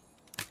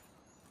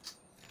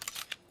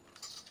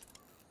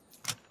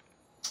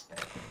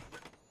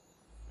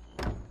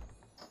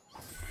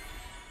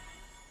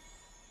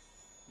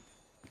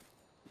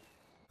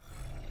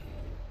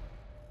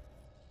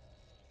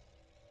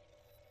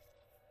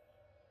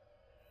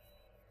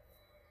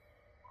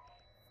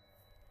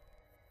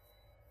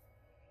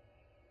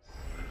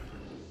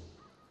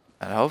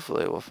 And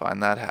hopefully we'll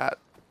find that hat.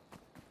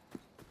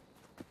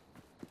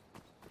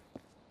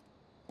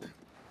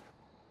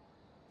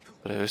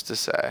 But who's to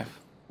say?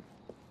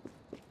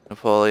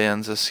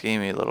 Napoleon's a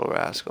schemy little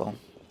rascal.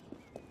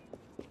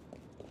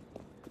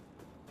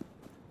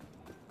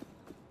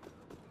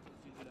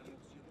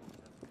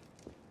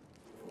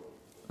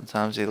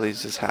 Sometimes he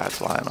leaves his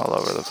hats lying all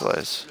over the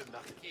place.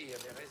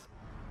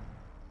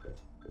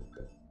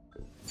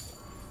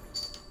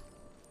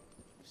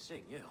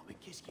 Seigneur, mais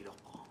qu'est-ce qui leur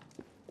prend?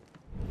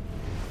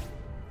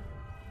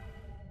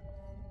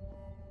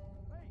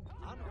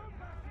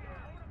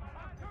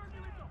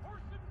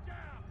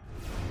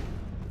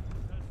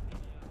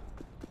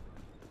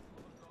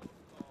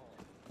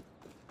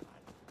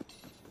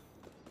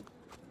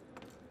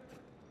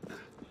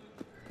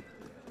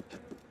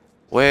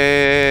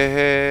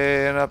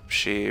 Way and up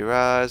she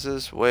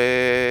rises,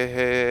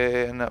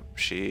 way and up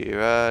she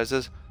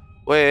rises,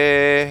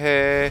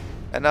 way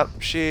and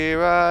up she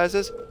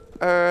rises,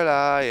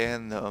 early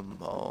in the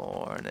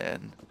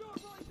morning.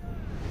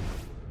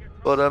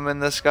 Put 'em in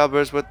the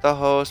scuppers with the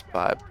hose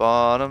pipe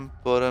on 'em,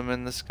 put 'em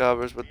in the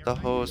scuppers with the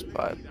hose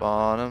pipe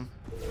on 'em.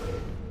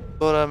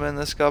 Put 'em in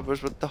the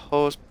scuppers with the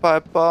hose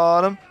pipe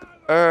on 'em,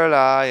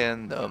 early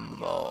in the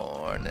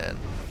morning.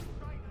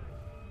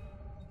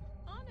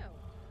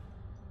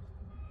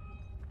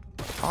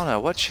 Oh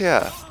no, what's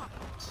here?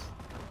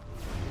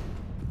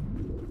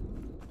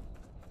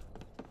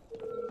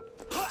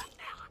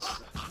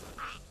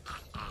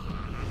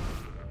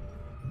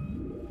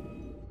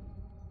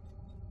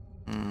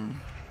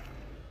 I'm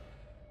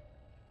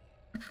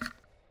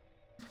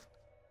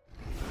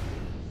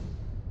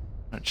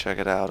gonna check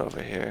it out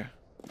over here.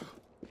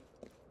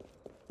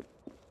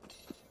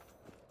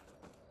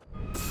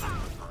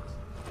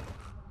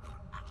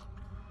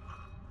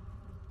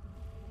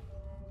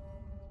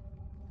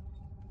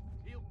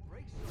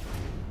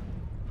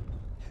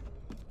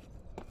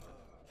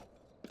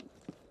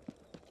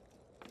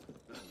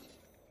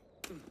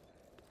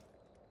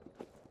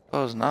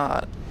 Suppose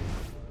not.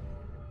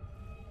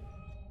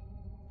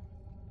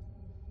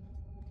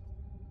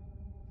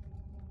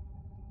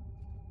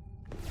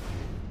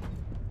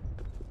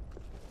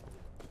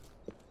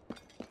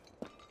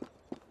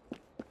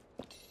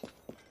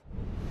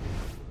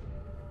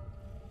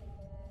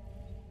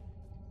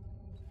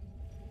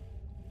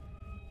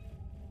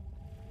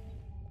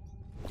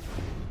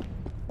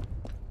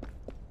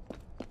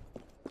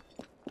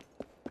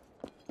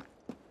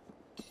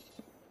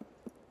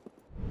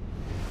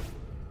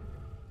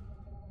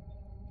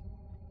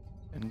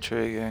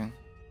 Intriguing.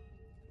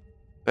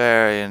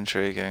 Very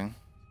intriguing.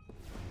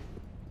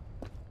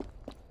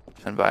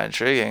 And by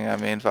intriguing, I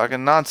mean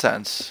fucking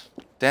nonsense.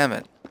 Damn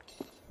it.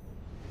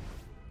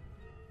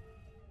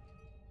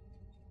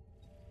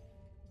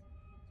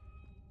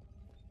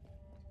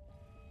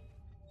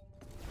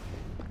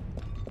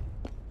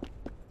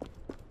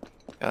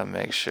 Gotta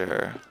make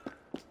sure.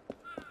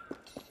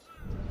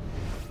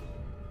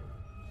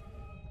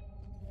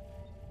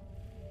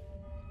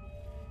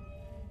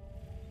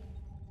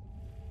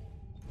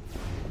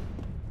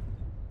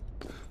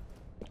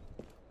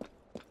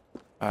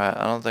 Alright,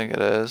 I don't think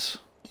it is.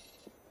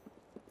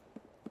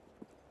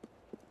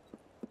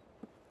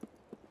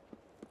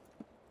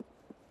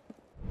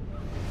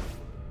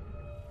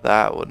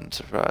 That wouldn't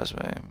surprise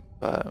me,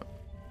 but...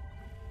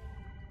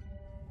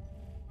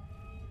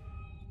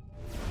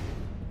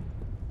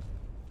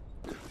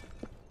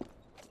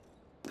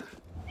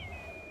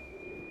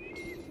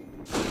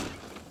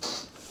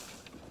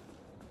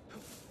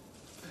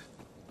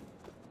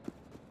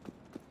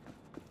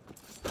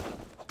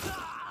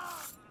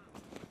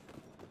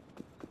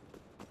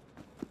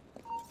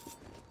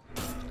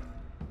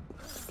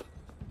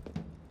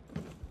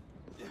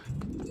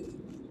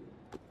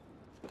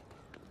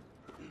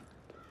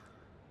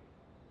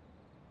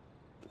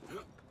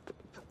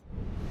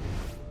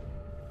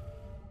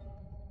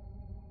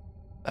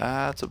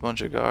 That's a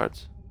bunch of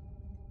guards.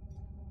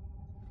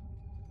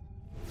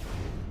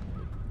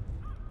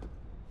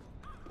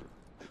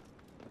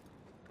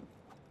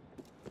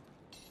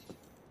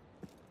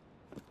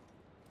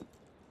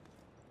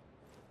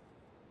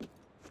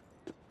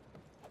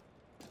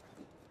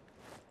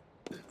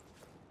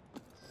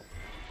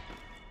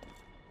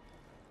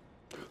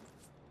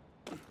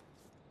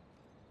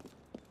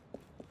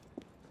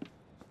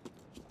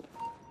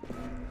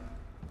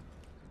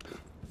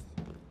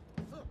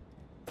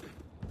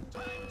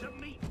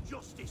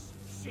 Justice,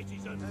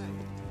 citizen.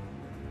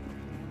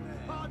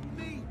 Pardon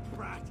me,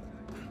 brat.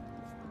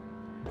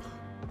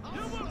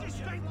 You won't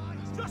escape.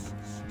 Just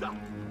stop.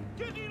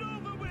 Get it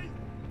over with.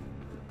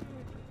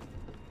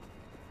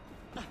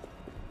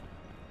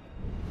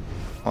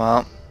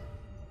 Well.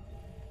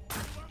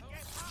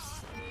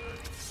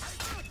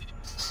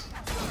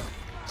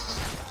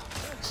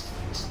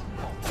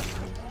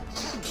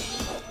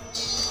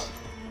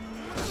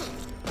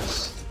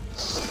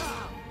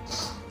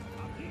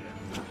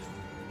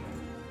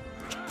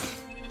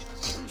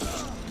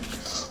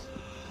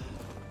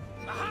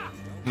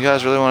 You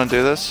guys really want to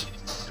do this?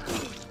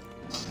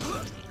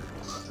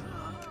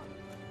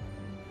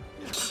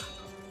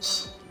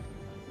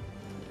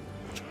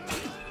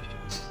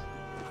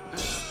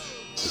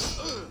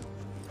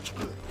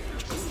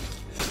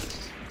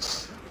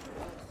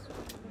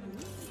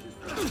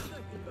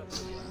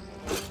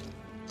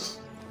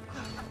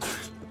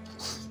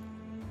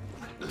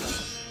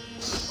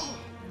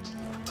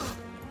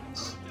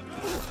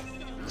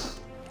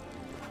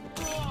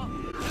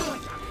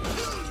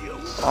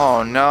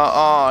 Oh no,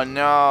 oh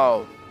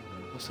no.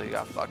 Looks like he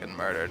got fucking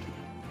murdered.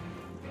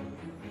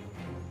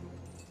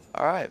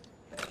 Alright.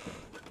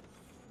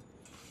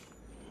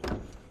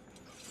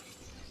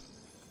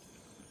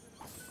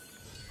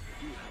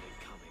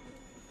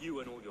 You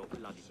and all your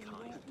bloody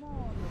kind.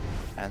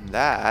 And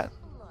that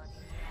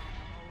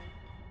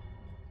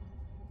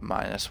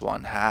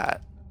 -1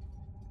 hat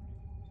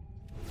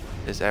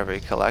is every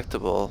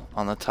collectible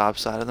on the top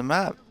side of the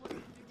map.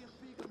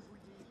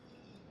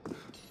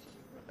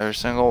 Every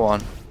single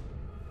one.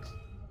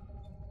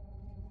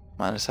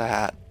 Minus a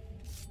hat.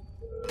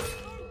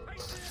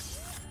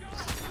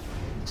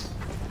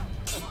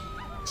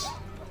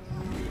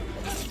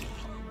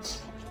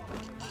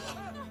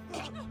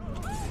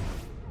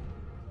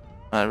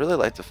 I'd really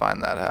like to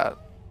find that hat.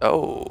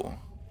 Oh.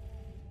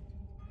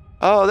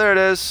 Oh, there it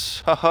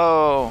is. Ho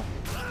ho.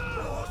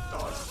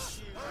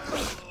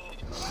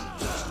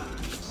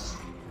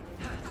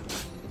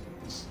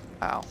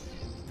 Ow.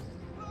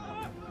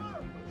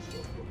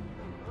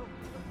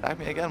 Attack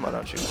me again, why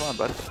don't you? Come on,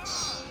 bud.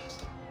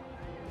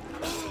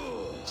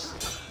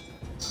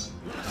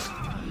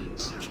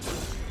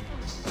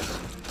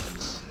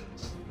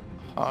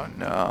 Oh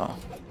no.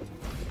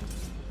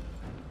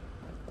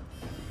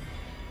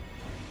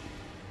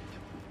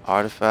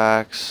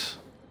 Artifacts.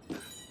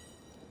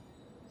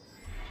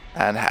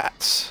 And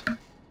hats.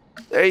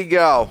 There you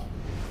go.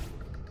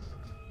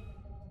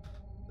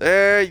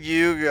 There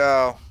you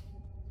go.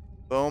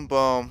 Boom,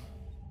 boom.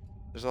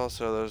 There's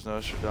also those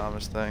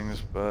Nostradamus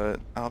things,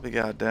 but I'll be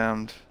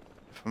goddamned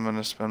if I'm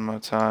gonna spend my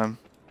time.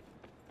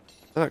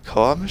 Is that a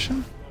co-op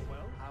mission?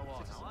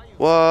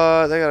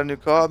 What? They got a new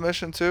co-op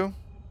mission too?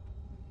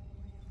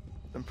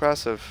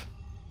 Impressive.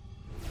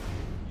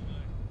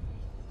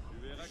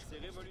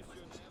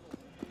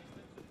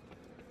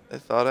 They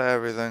thought of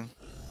everything.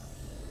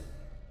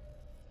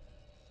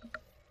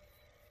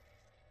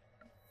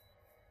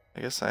 I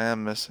guess I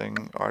am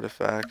missing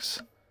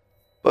artifacts.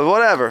 But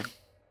whatever.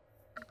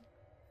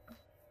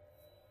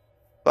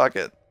 Fuck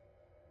it.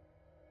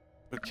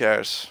 Who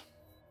cares?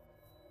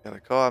 Got a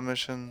co-op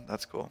mission?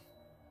 That's cool.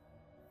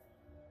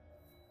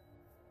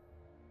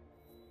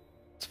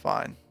 It's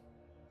fine.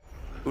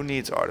 Who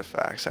needs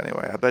artifacts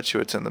anyway? I bet you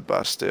it's in the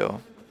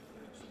Bastille.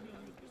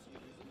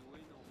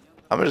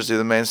 I'm gonna just do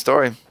the main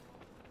story.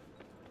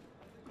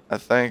 I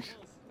think.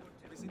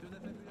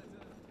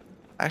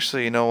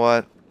 Actually, you know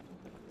what?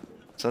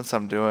 Since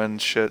I'm doing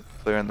shit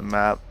clearing the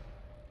map,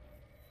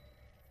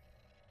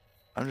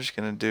 I'm just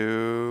gonna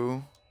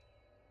do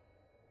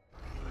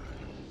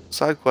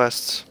side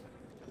quests.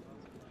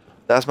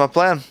 That's my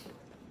plan.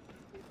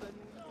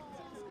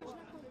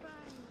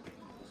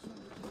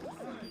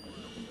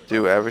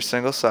 Do every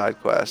single side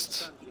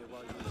quest.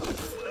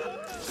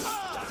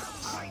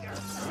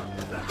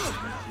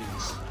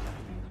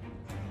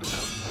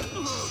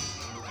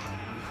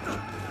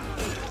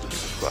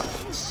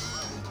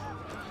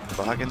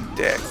 Fucking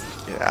dick.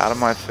 Get out of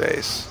my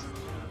face.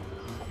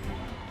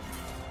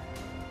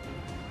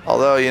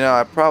 Although, you know,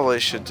 I probably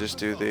should just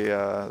do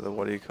the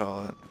what do you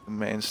call it? The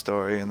main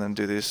story and then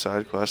do these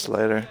side quests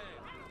later.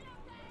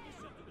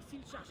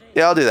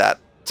 Yeah, I'll do that.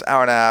 It's an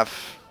hour and a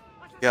half.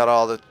 Got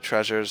all the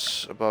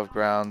treasures above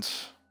ground.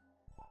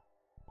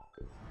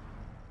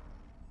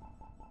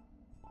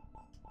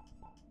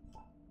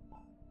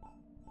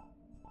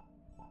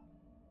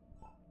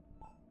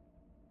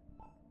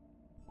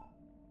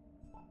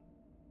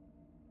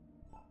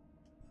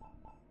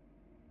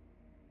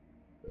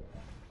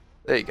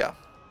 There you go.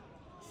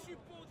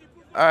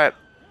 Alright.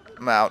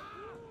 I'm out.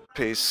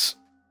 Peace.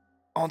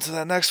 On to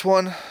that next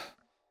one.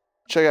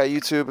 Check out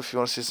YouTube if you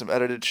want to see some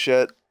edited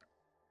shit.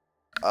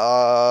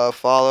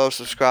 Follow,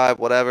 subscribe,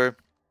 whatever.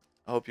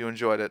 I hope you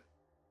enjoyed it.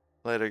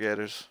 Later,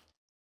 Gators.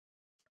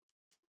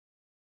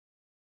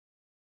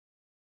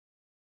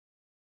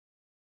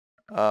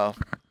 Oh.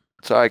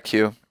 Sorry,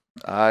 Q.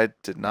 I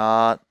did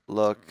not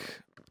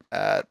look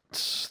at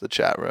the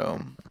chat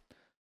room.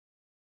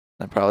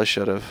 I probably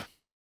should have.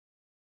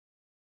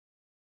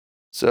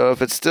 So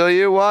if it's still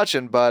you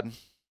watching, bud.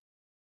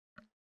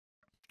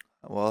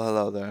 Well,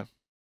 hello there.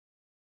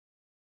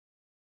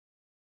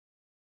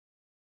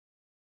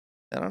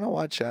 I don't know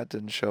why chat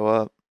didn't show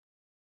up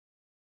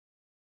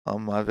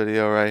on my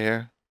video right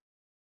here.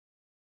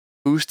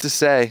 Who's to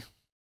say?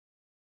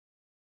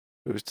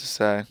 Who's to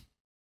say?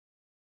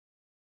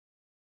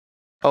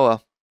 Oh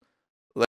well.